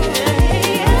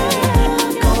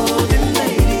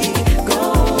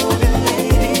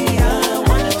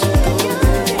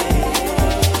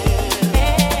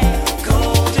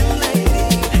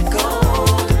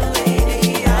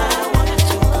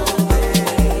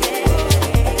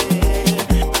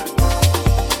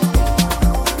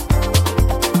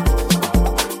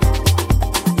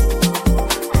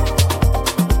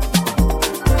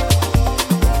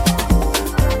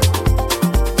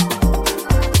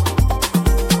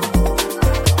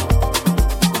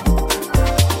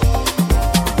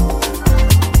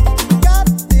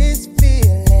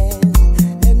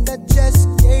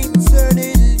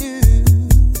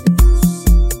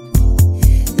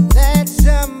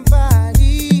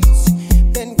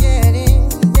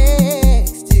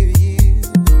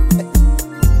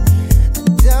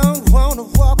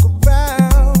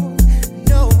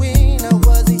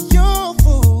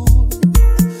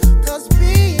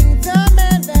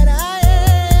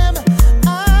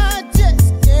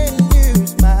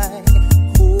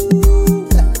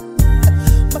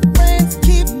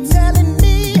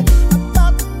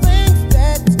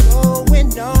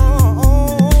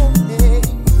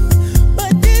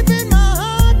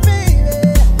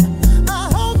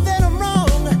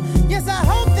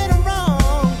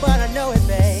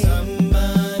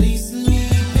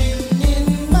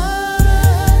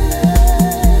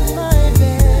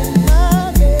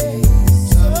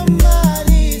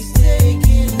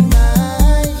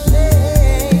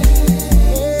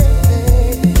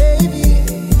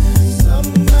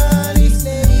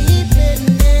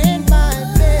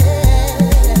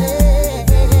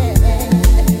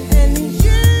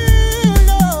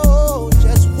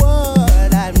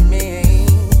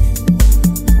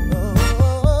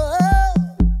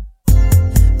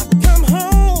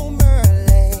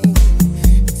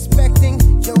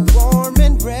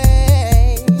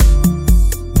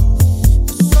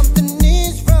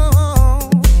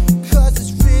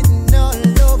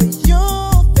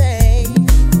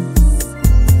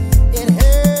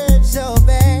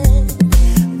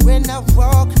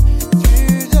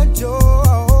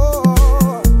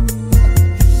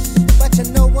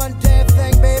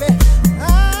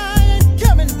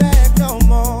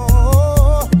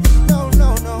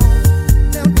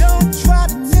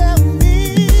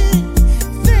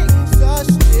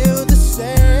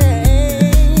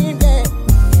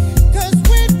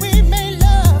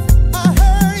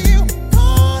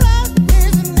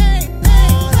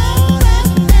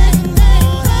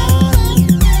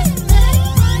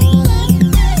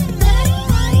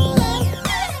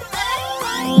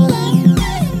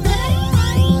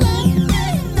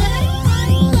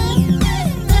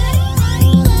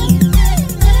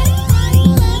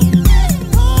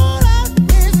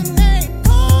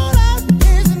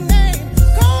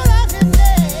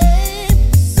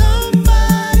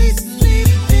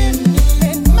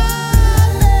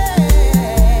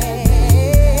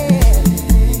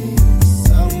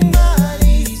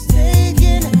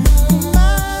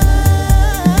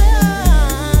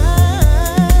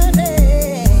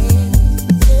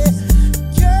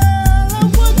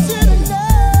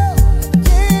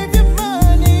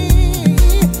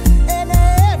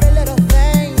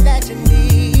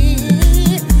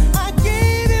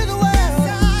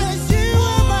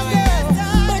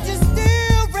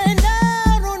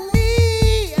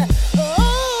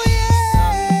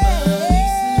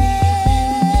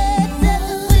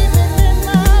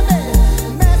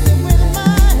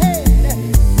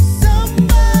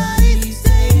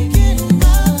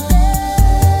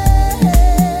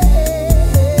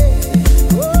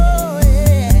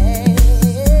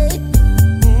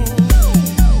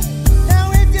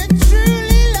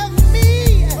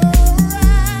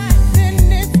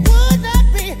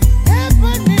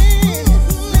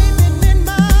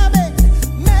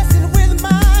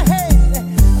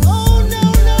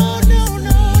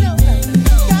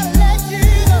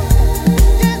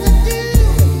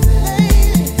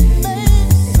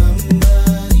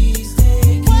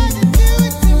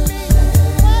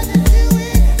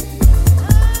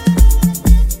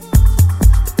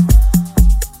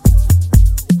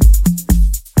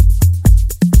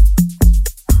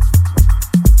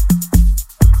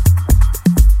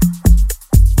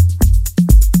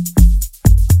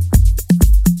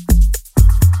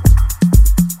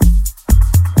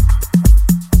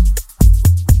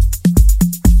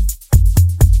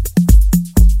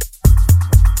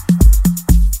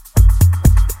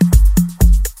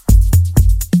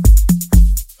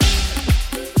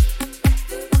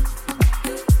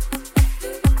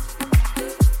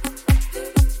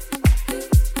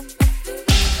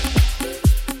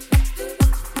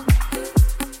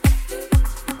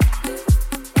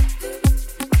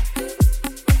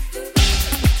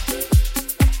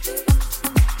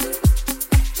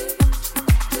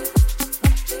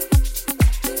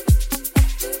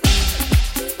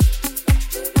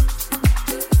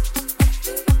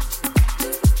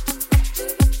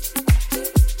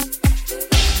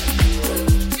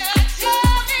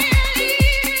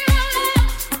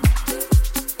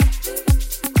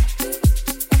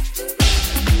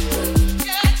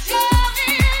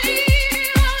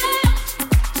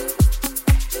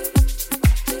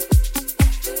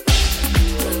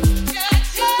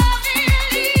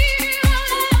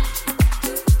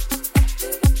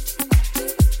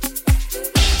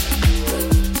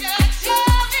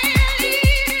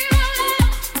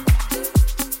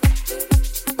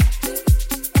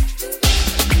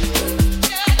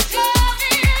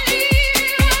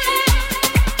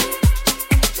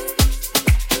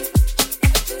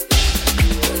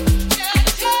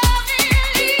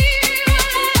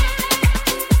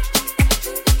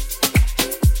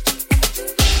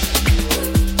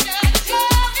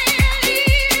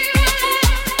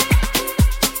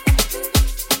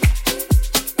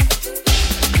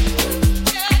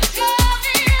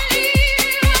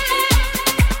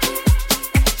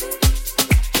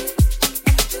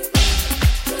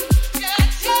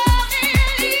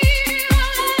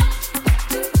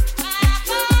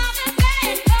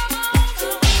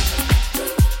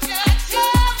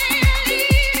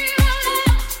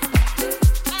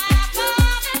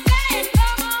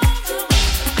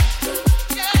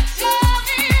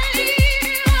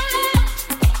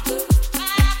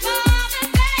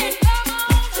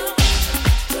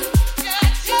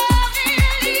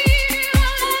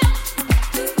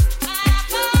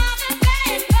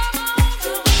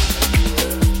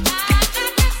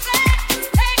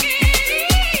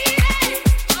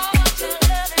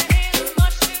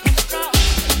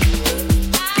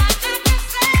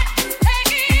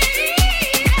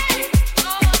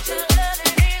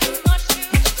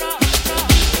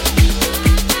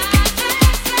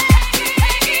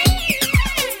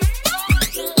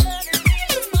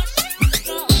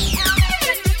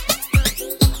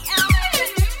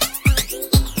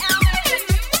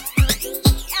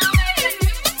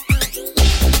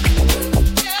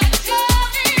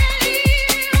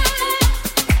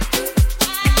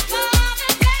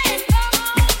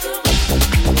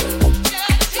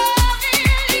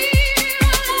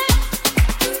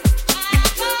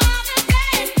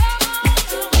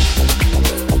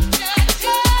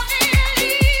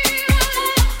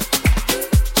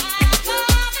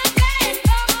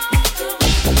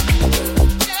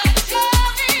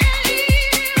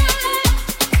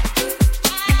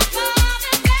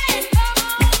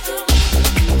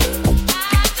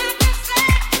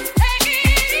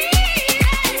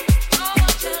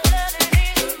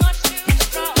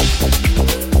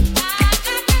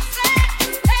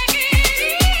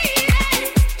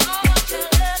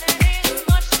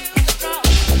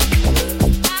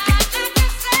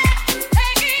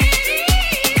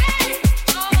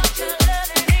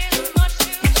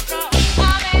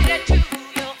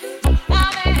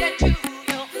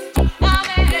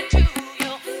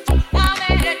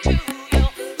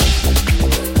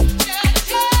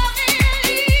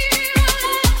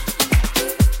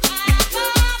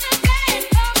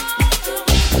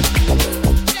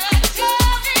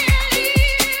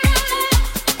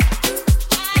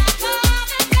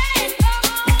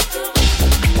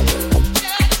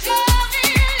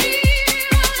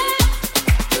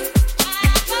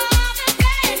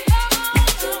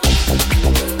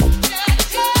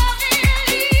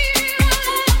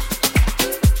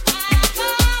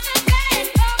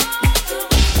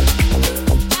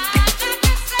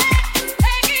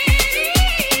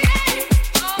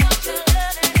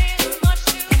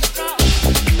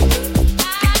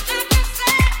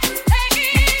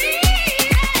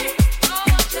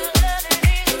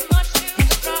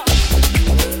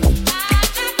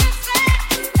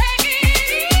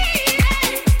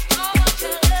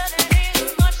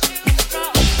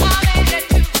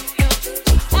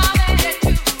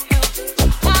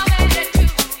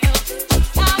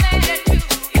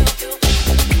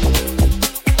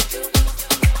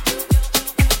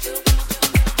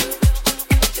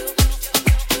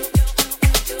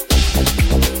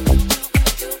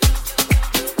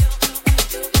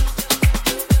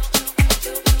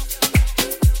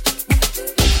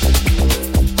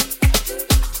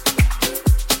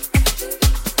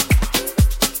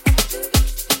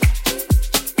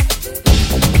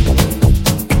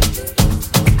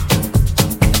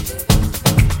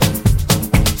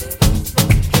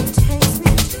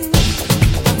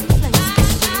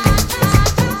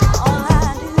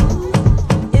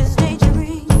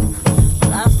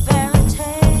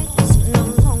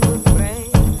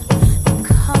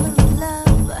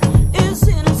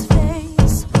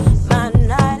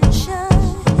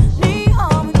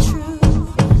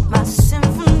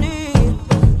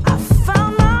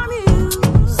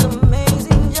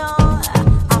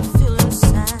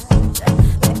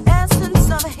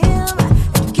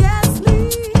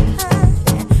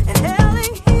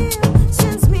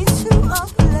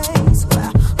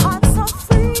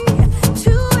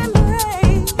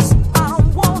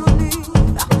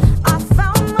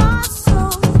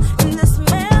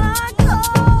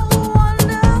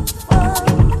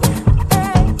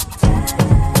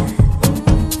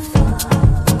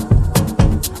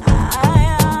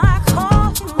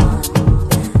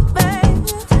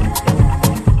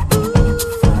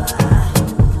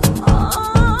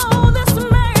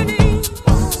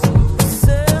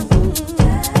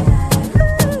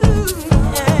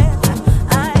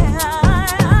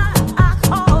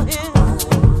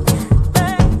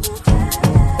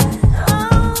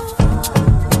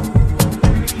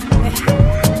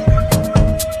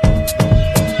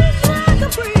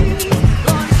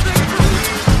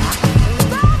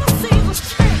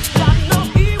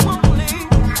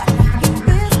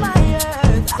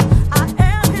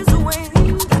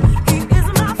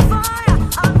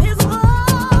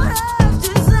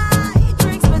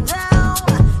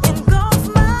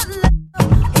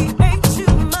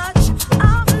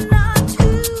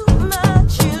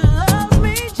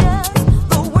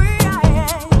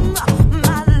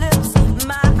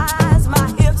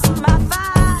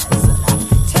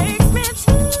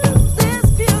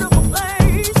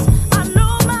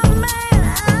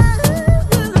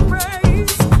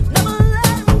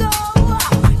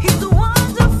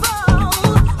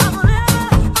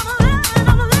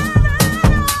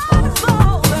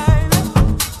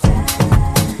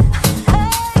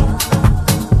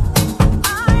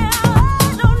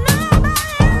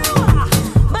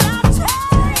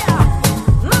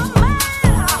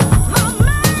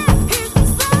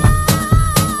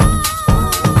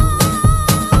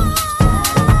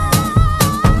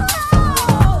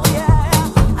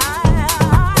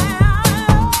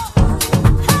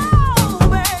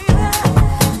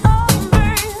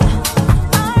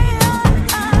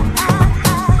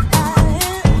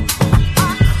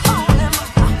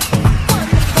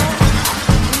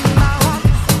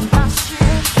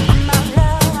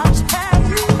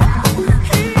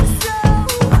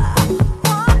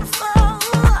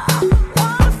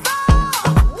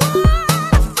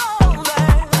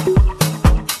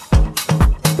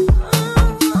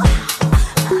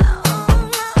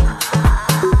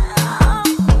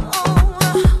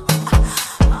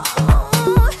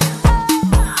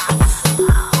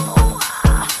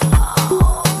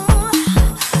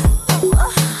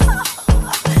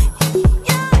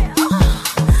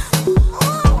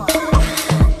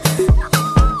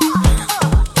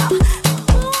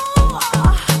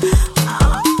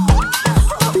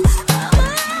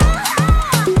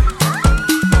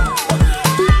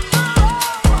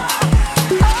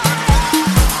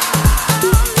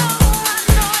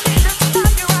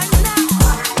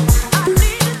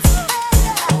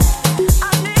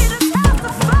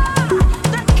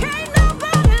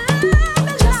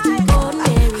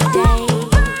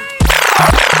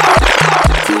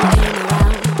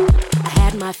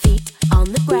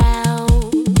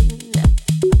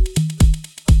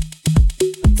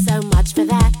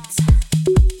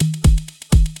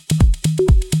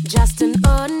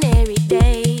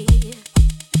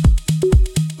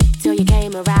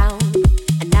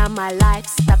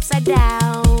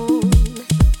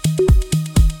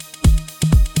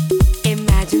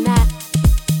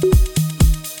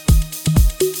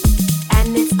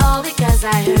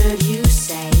because I heard you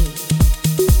say,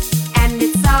 and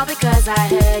it's all because I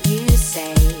heard you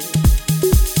say,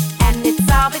 and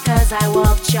it's all because I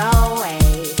walked your way.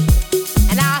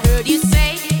 And I heard you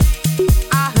say,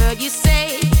 I heard you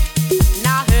say, and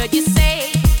I heard you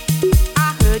say,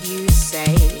 I heard you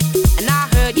say, and I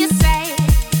heard you say,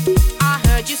 I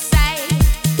heard you say,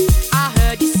 I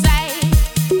heard you say,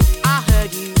 I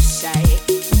heard you say,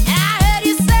 and I heard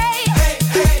you say,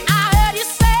 I heard you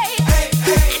say,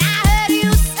 and I heard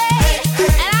you say,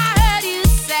 and I heard you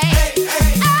say,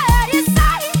 I heard you say,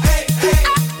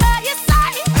 I heard you say,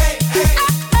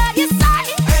 I heard you say,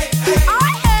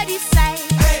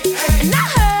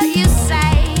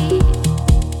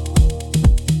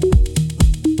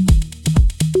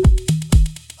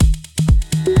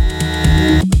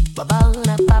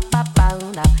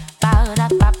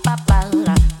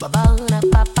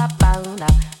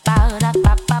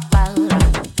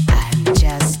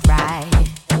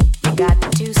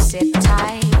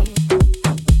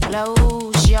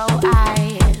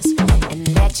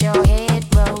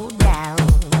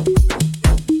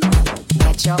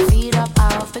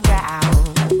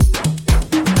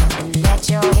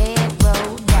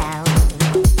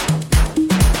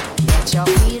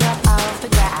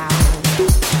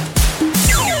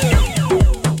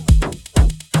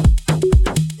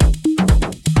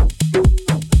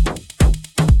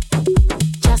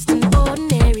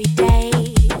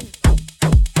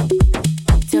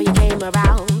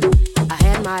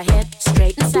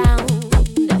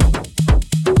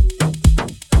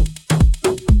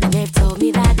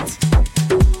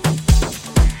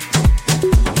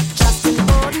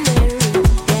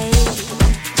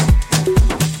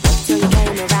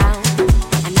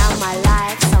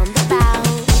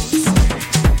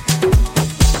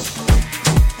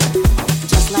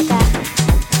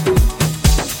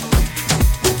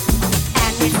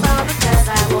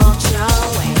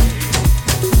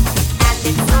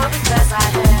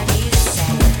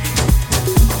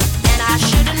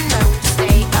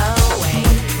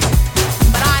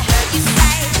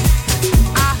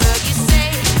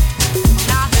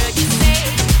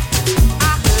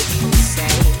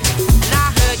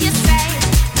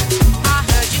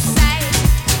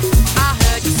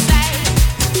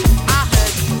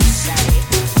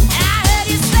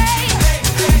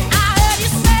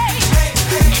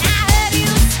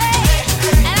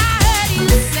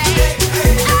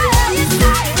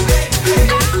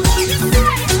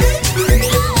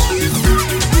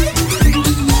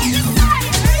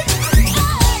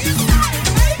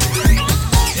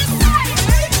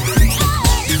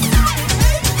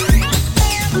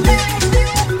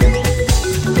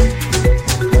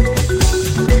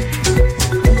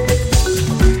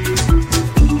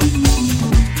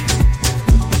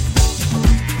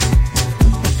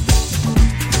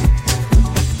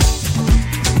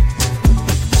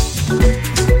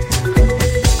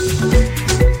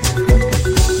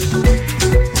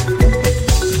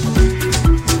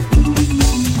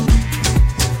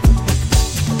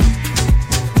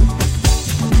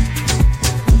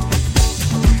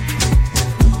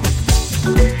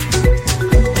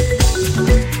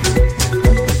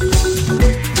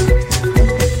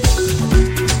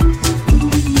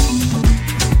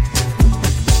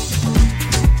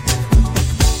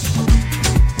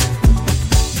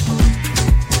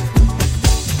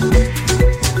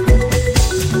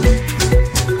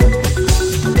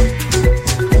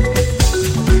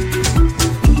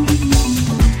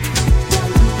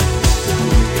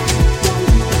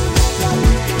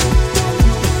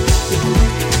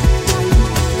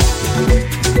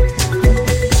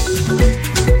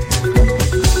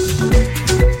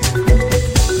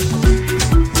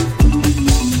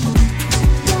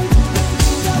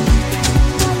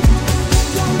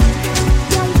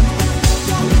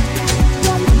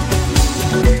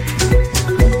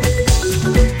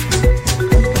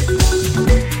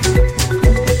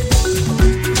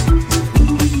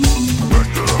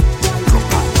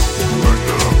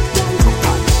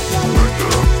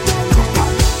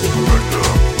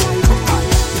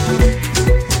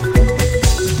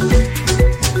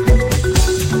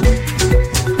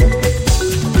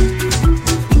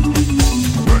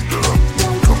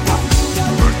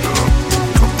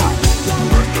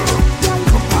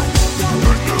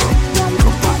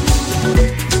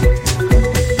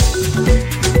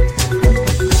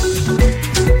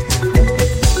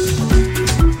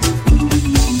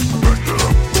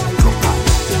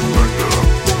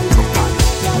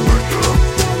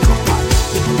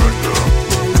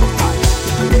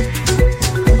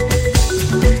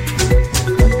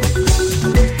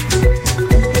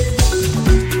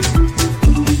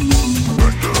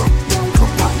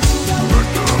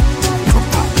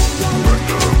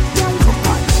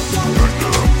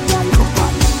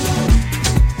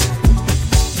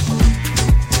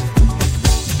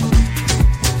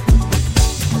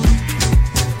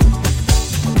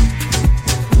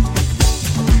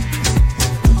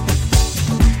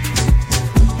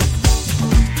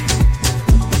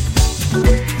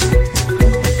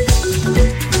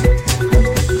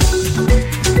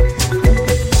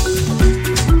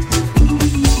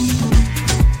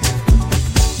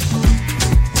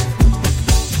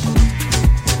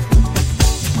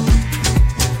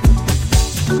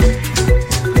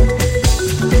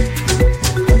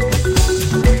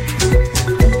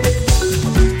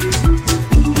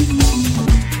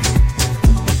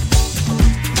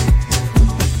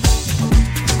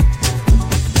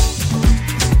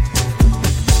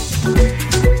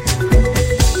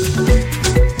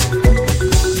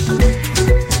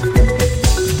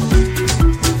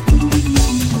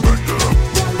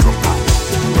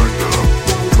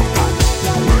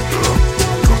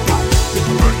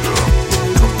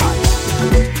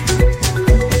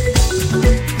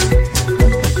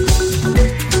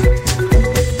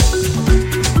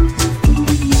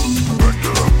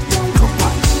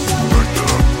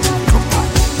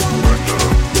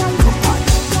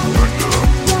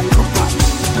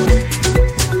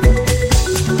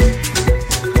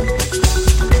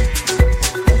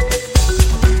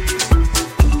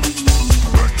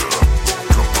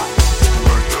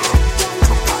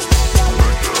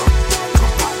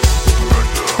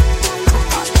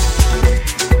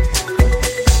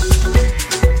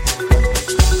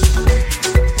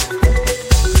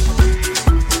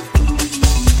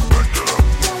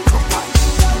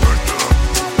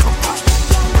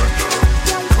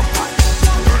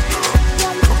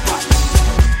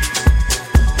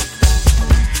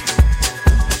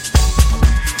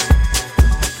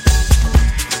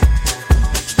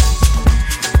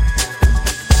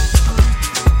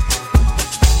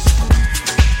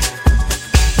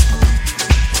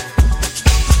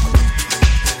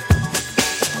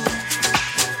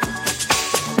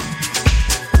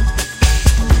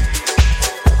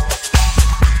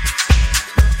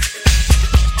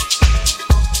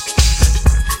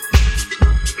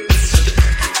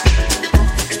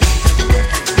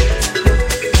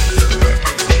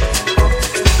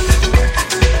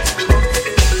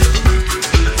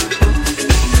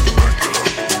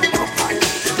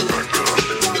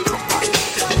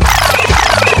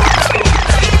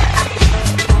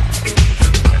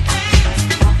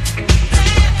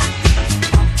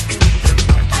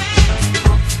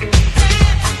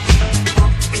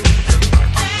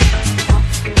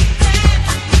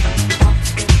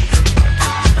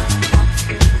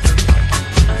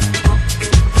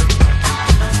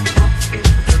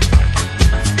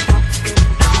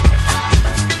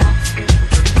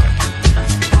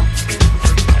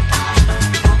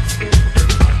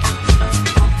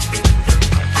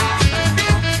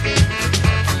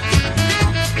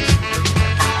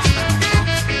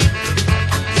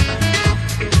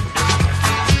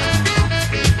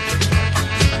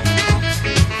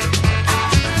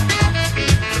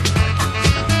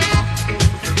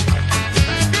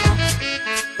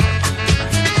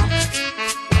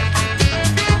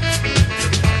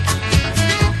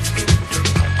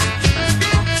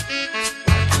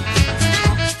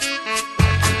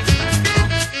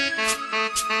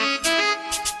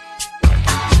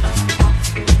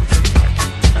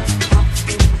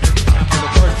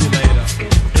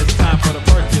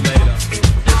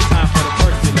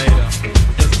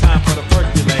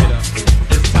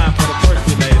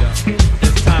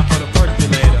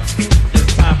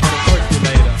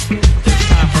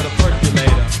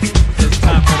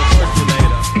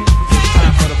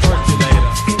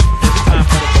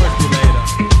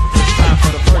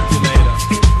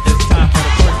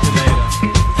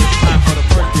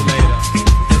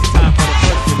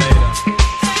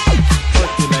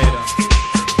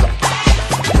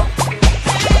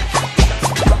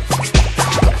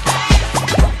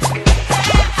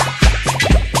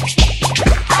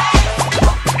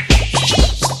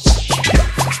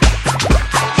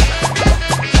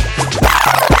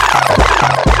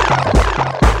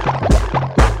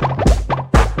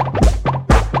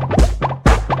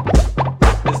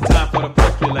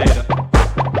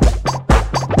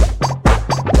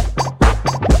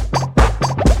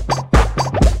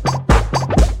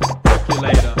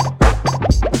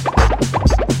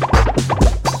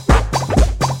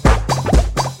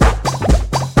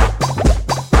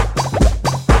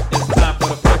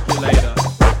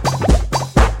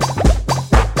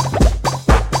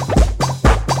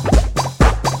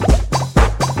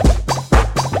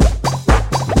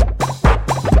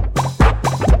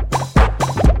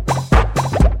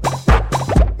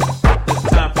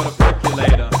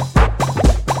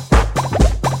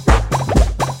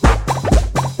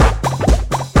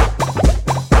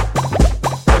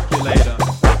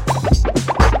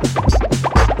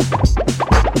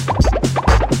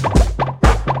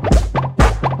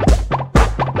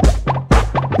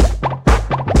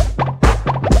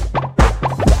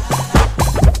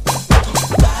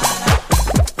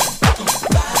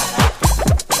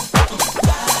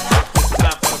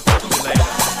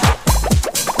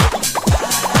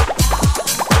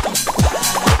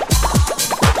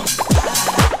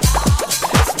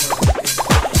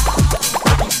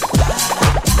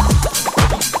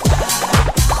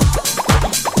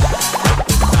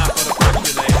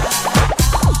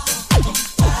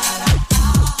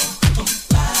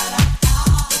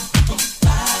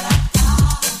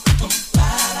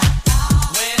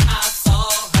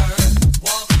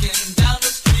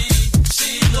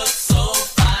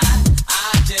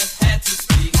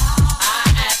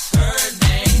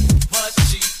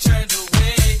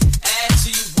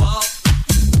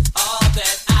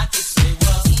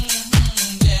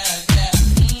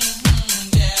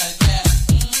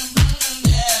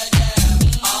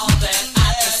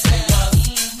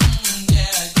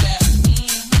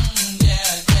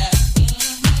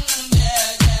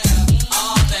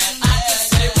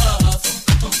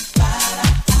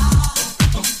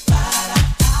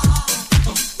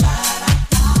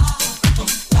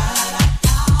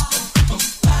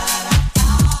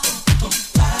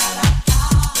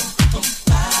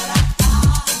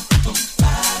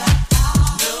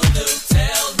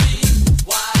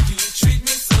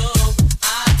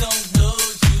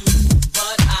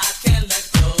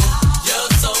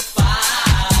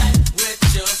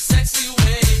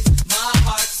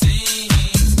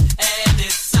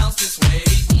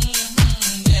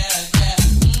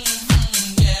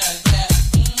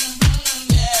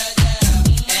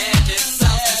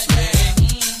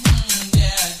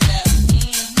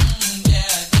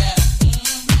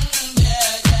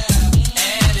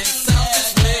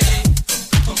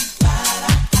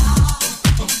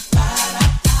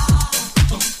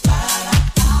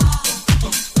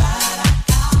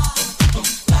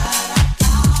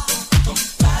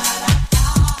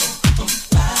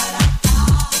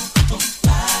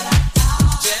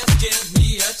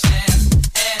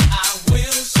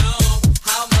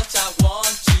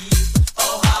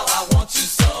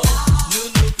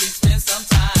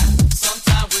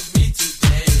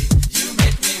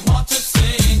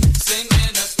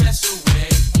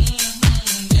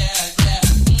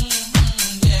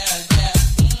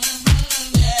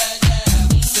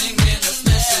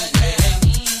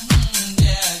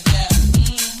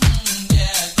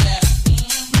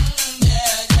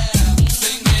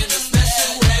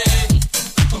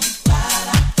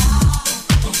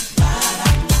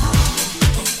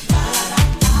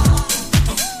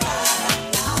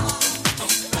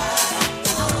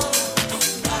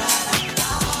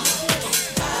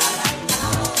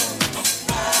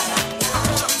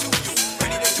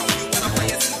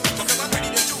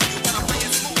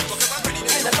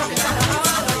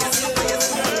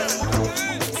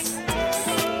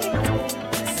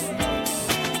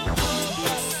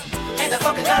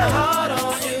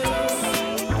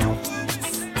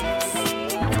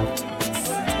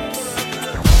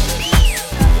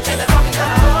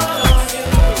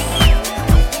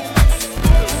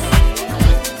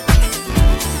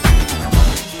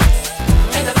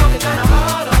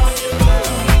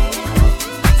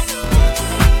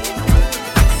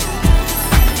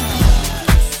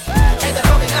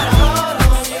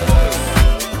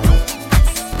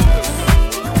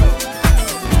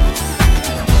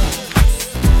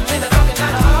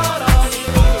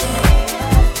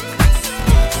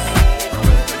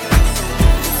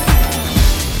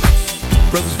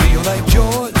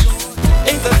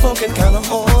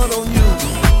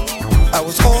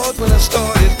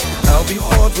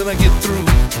 when I get through.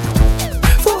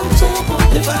 For example,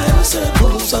 if I had a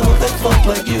sample of some of that funk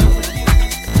like you,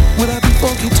 would I be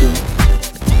funky too?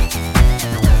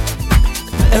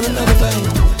 And another thing,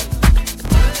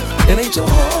 it ain't so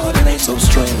hard, it ain't so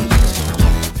strange.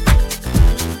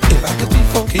 If I could be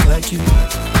funky like you.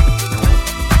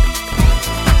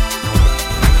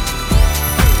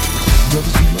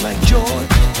 Brothers people like George,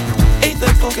 ain't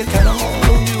that funky kinda hard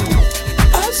on you?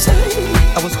 I say,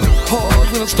 I was hard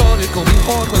when I started, gonna be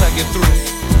hard when I get through.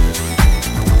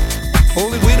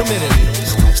 Only wait a minute,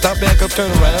 stop back up,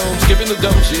 turn around, skipping the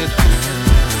dumb shit.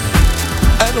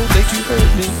 I don't think you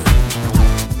heard me.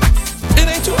 It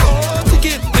ain't too hard to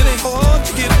get, it ain't hard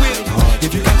to get with.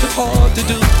 If you got too hard to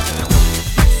do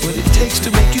what it takes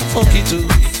to make you funky too.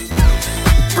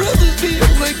 Brothers be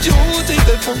like George, ain't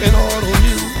that funkin' hard on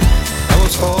you? I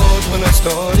was hard when I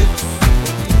started,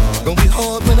 gonna be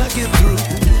hard when I get through.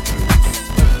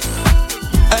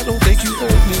 I don't think you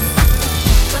heard me.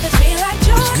 Brothers be like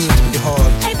George, it's good to be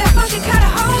hard. Ain't that funky kinda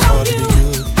hard on you?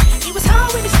 He was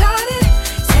hard when he started,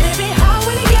 said it'd be hard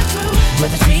when he get through.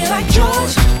 Brothers be like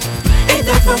George, ain't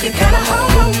that funky kinda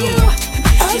hard on you?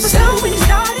 He was hard when he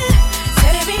started,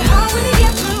 said it'd be hard when he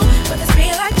get through. Brothers be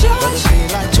like George,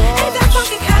 ain't that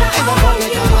funky kinda hard on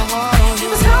you? He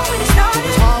was hard when he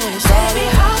started, said it'd be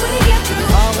hard when he get through.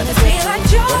 Brothers be like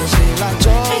George,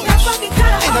 ain't that funky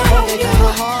kinda hard on you?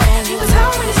 He was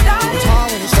hard when he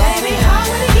started, said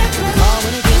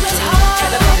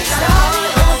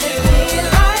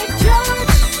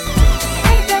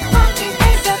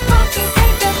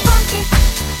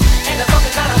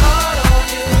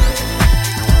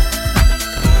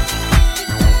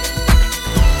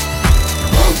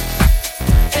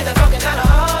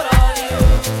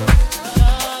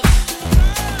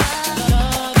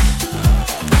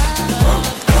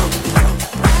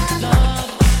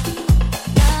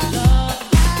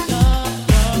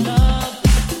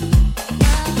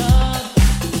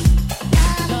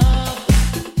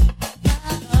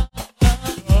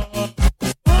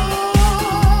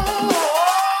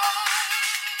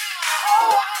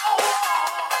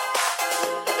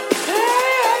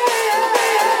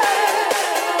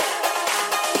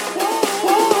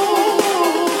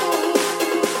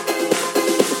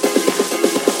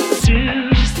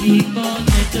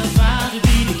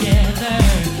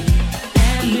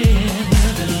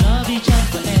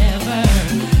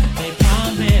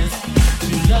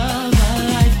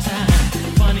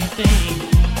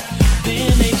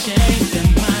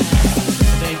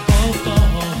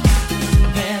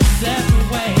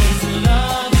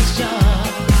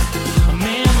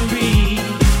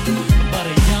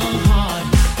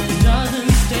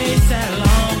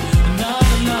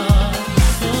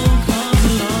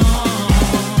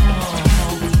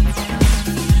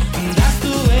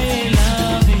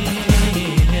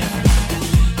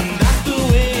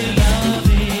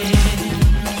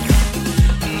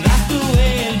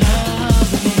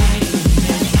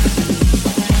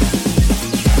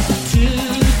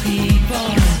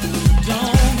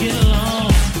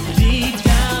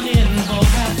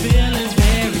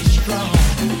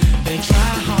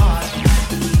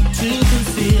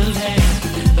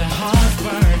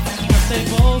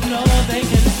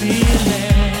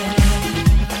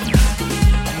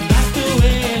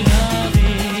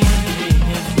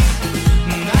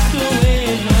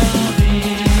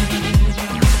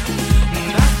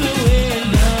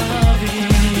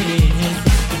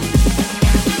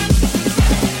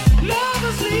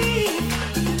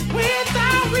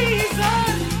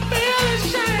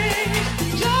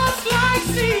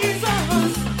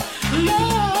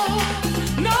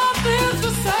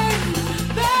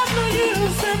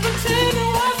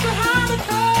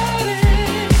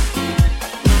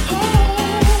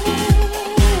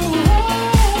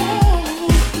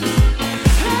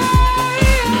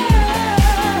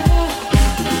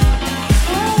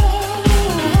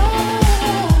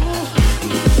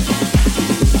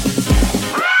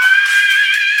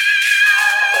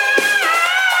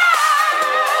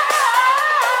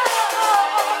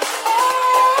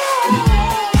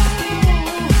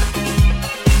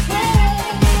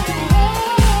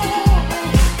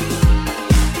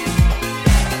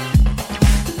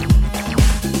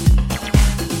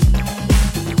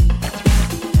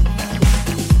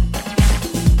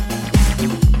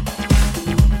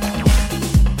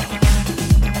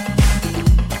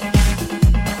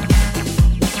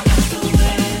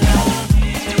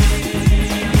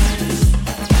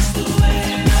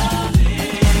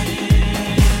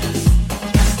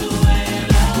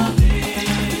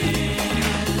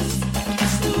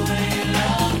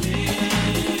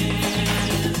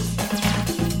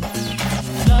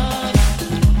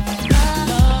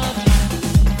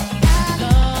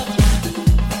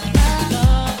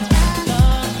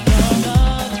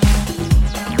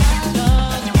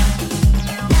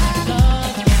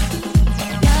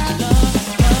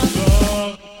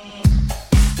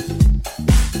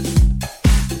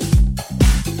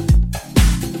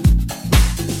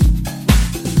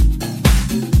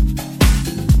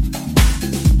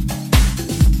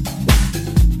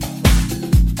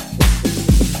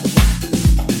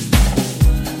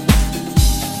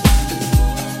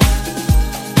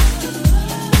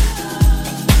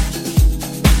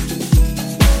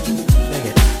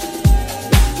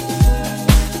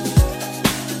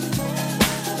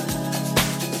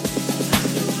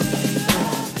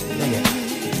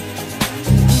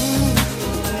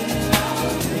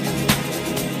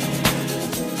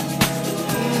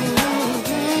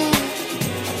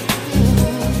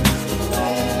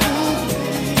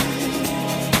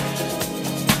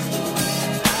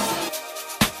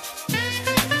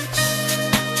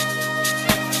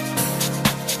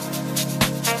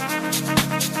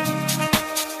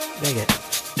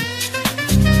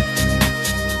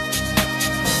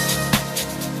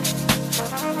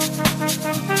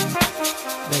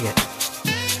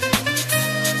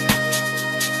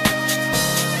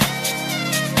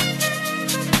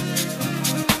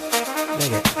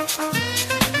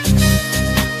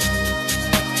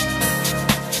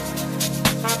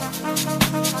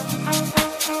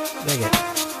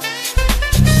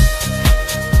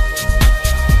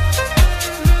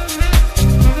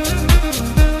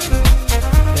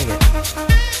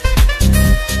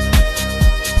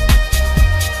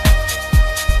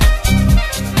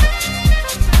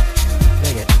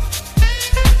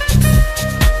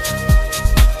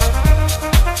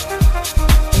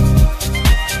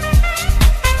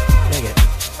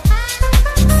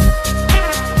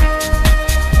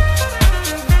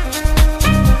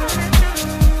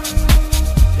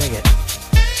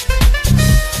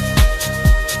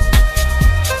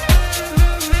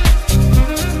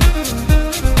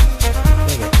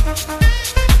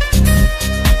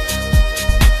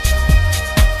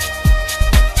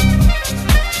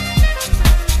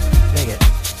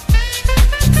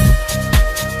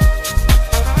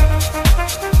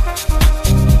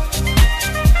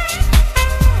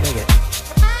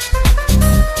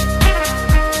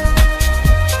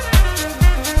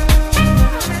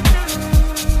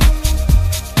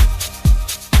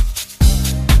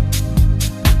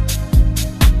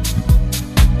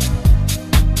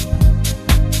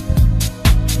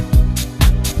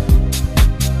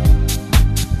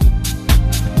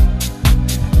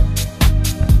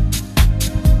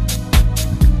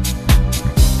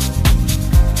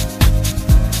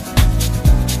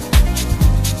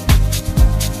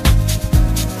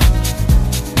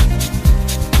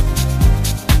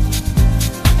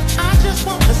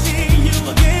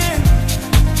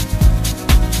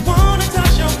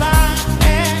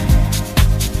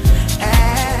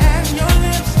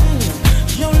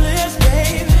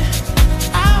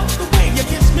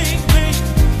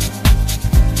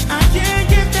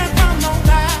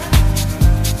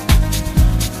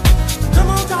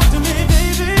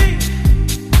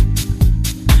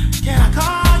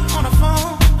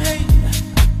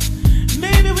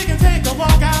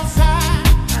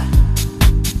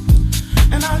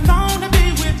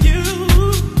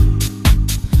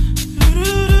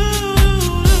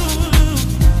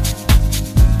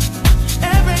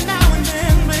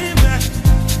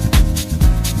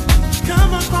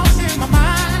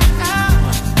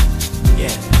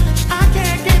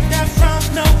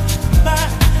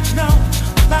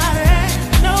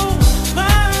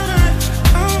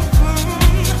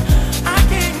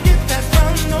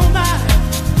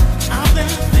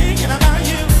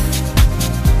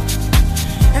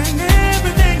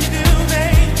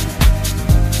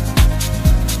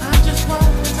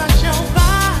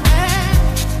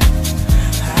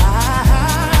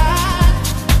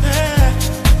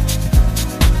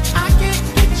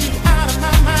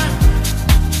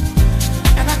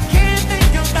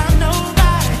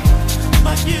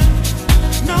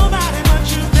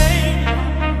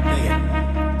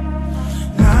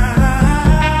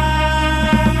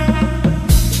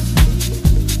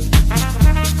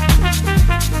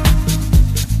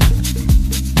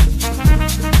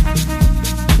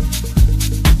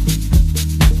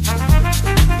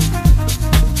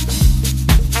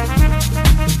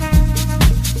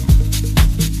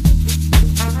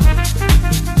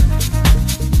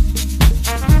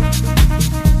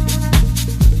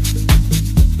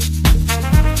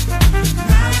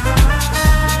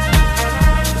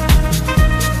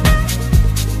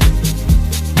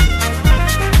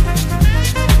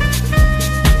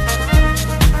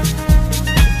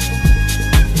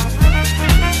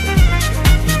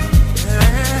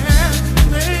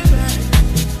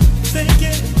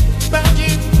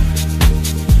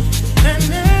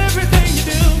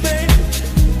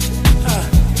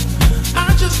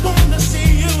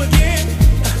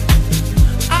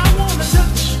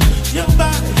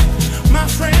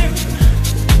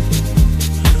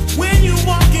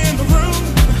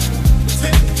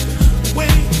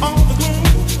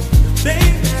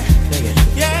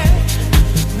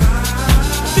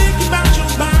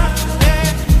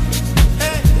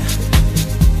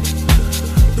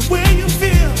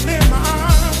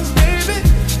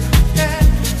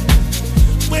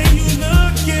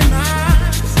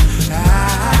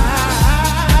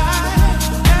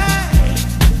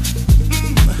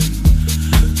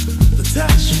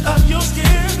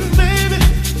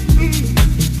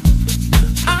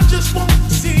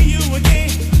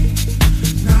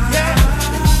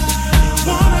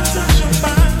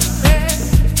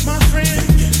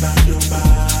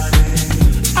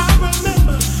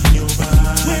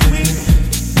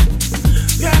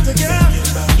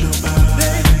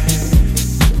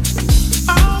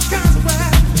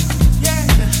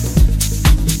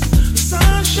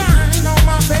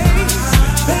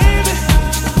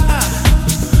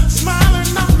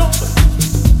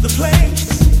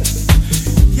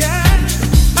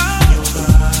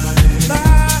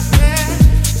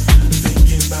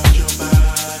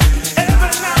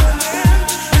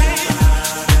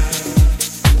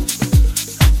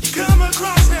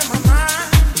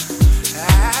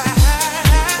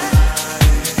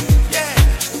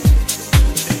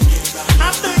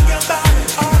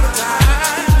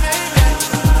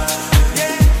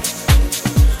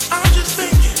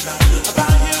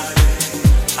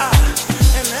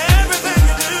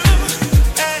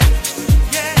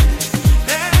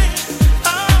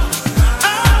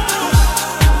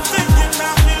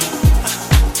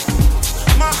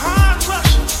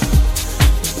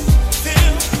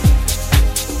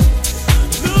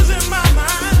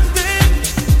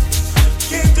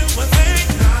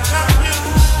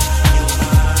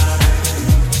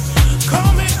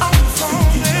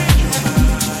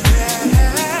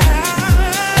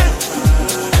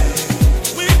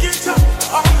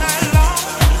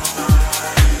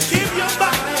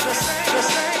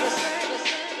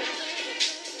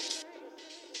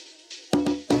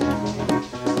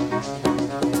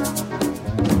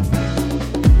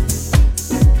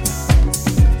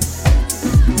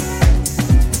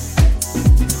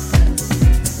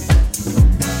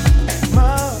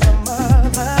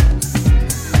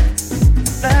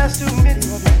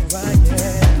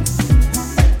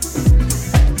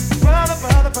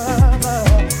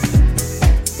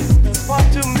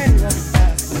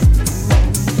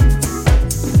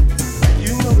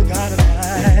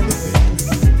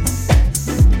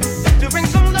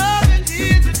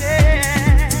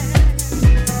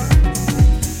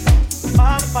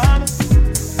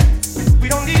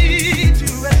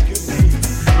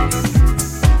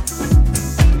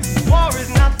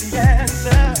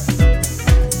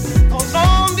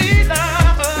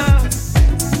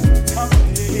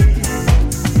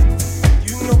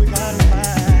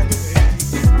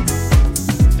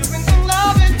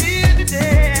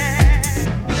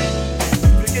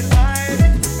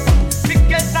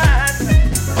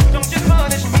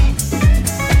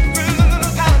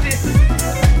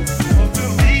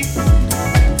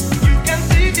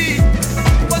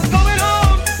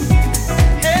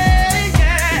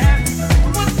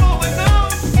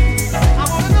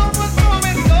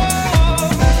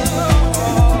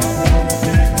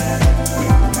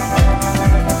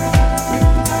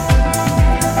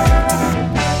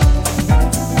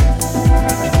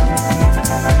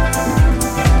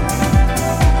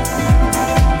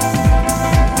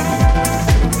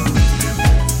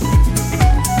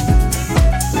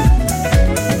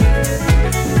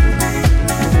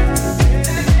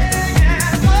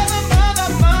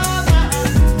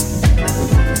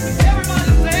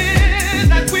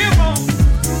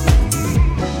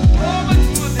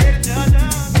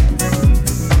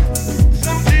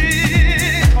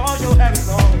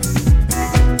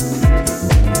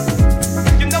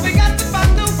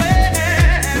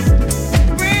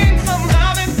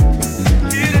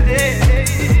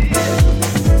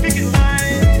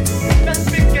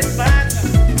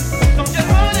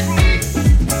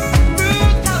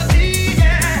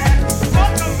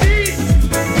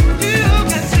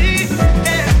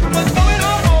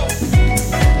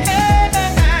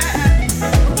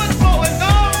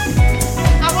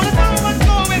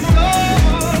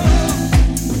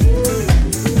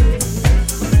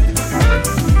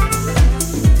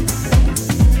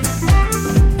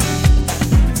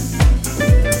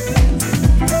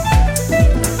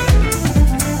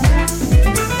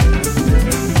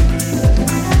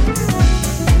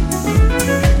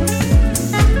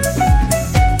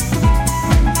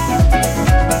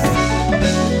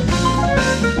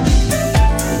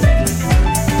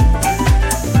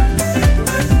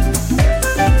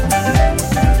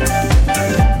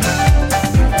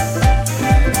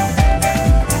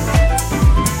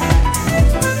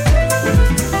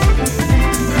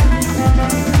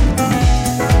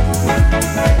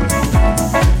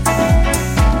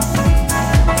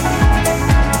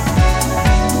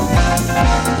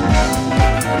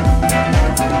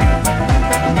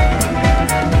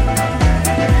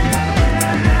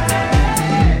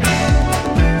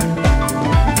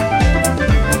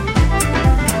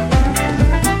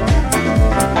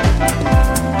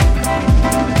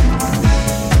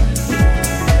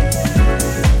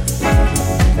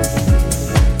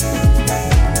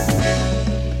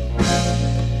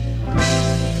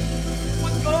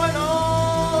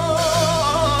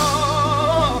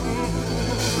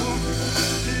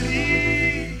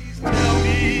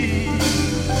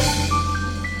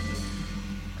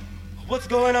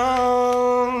going on?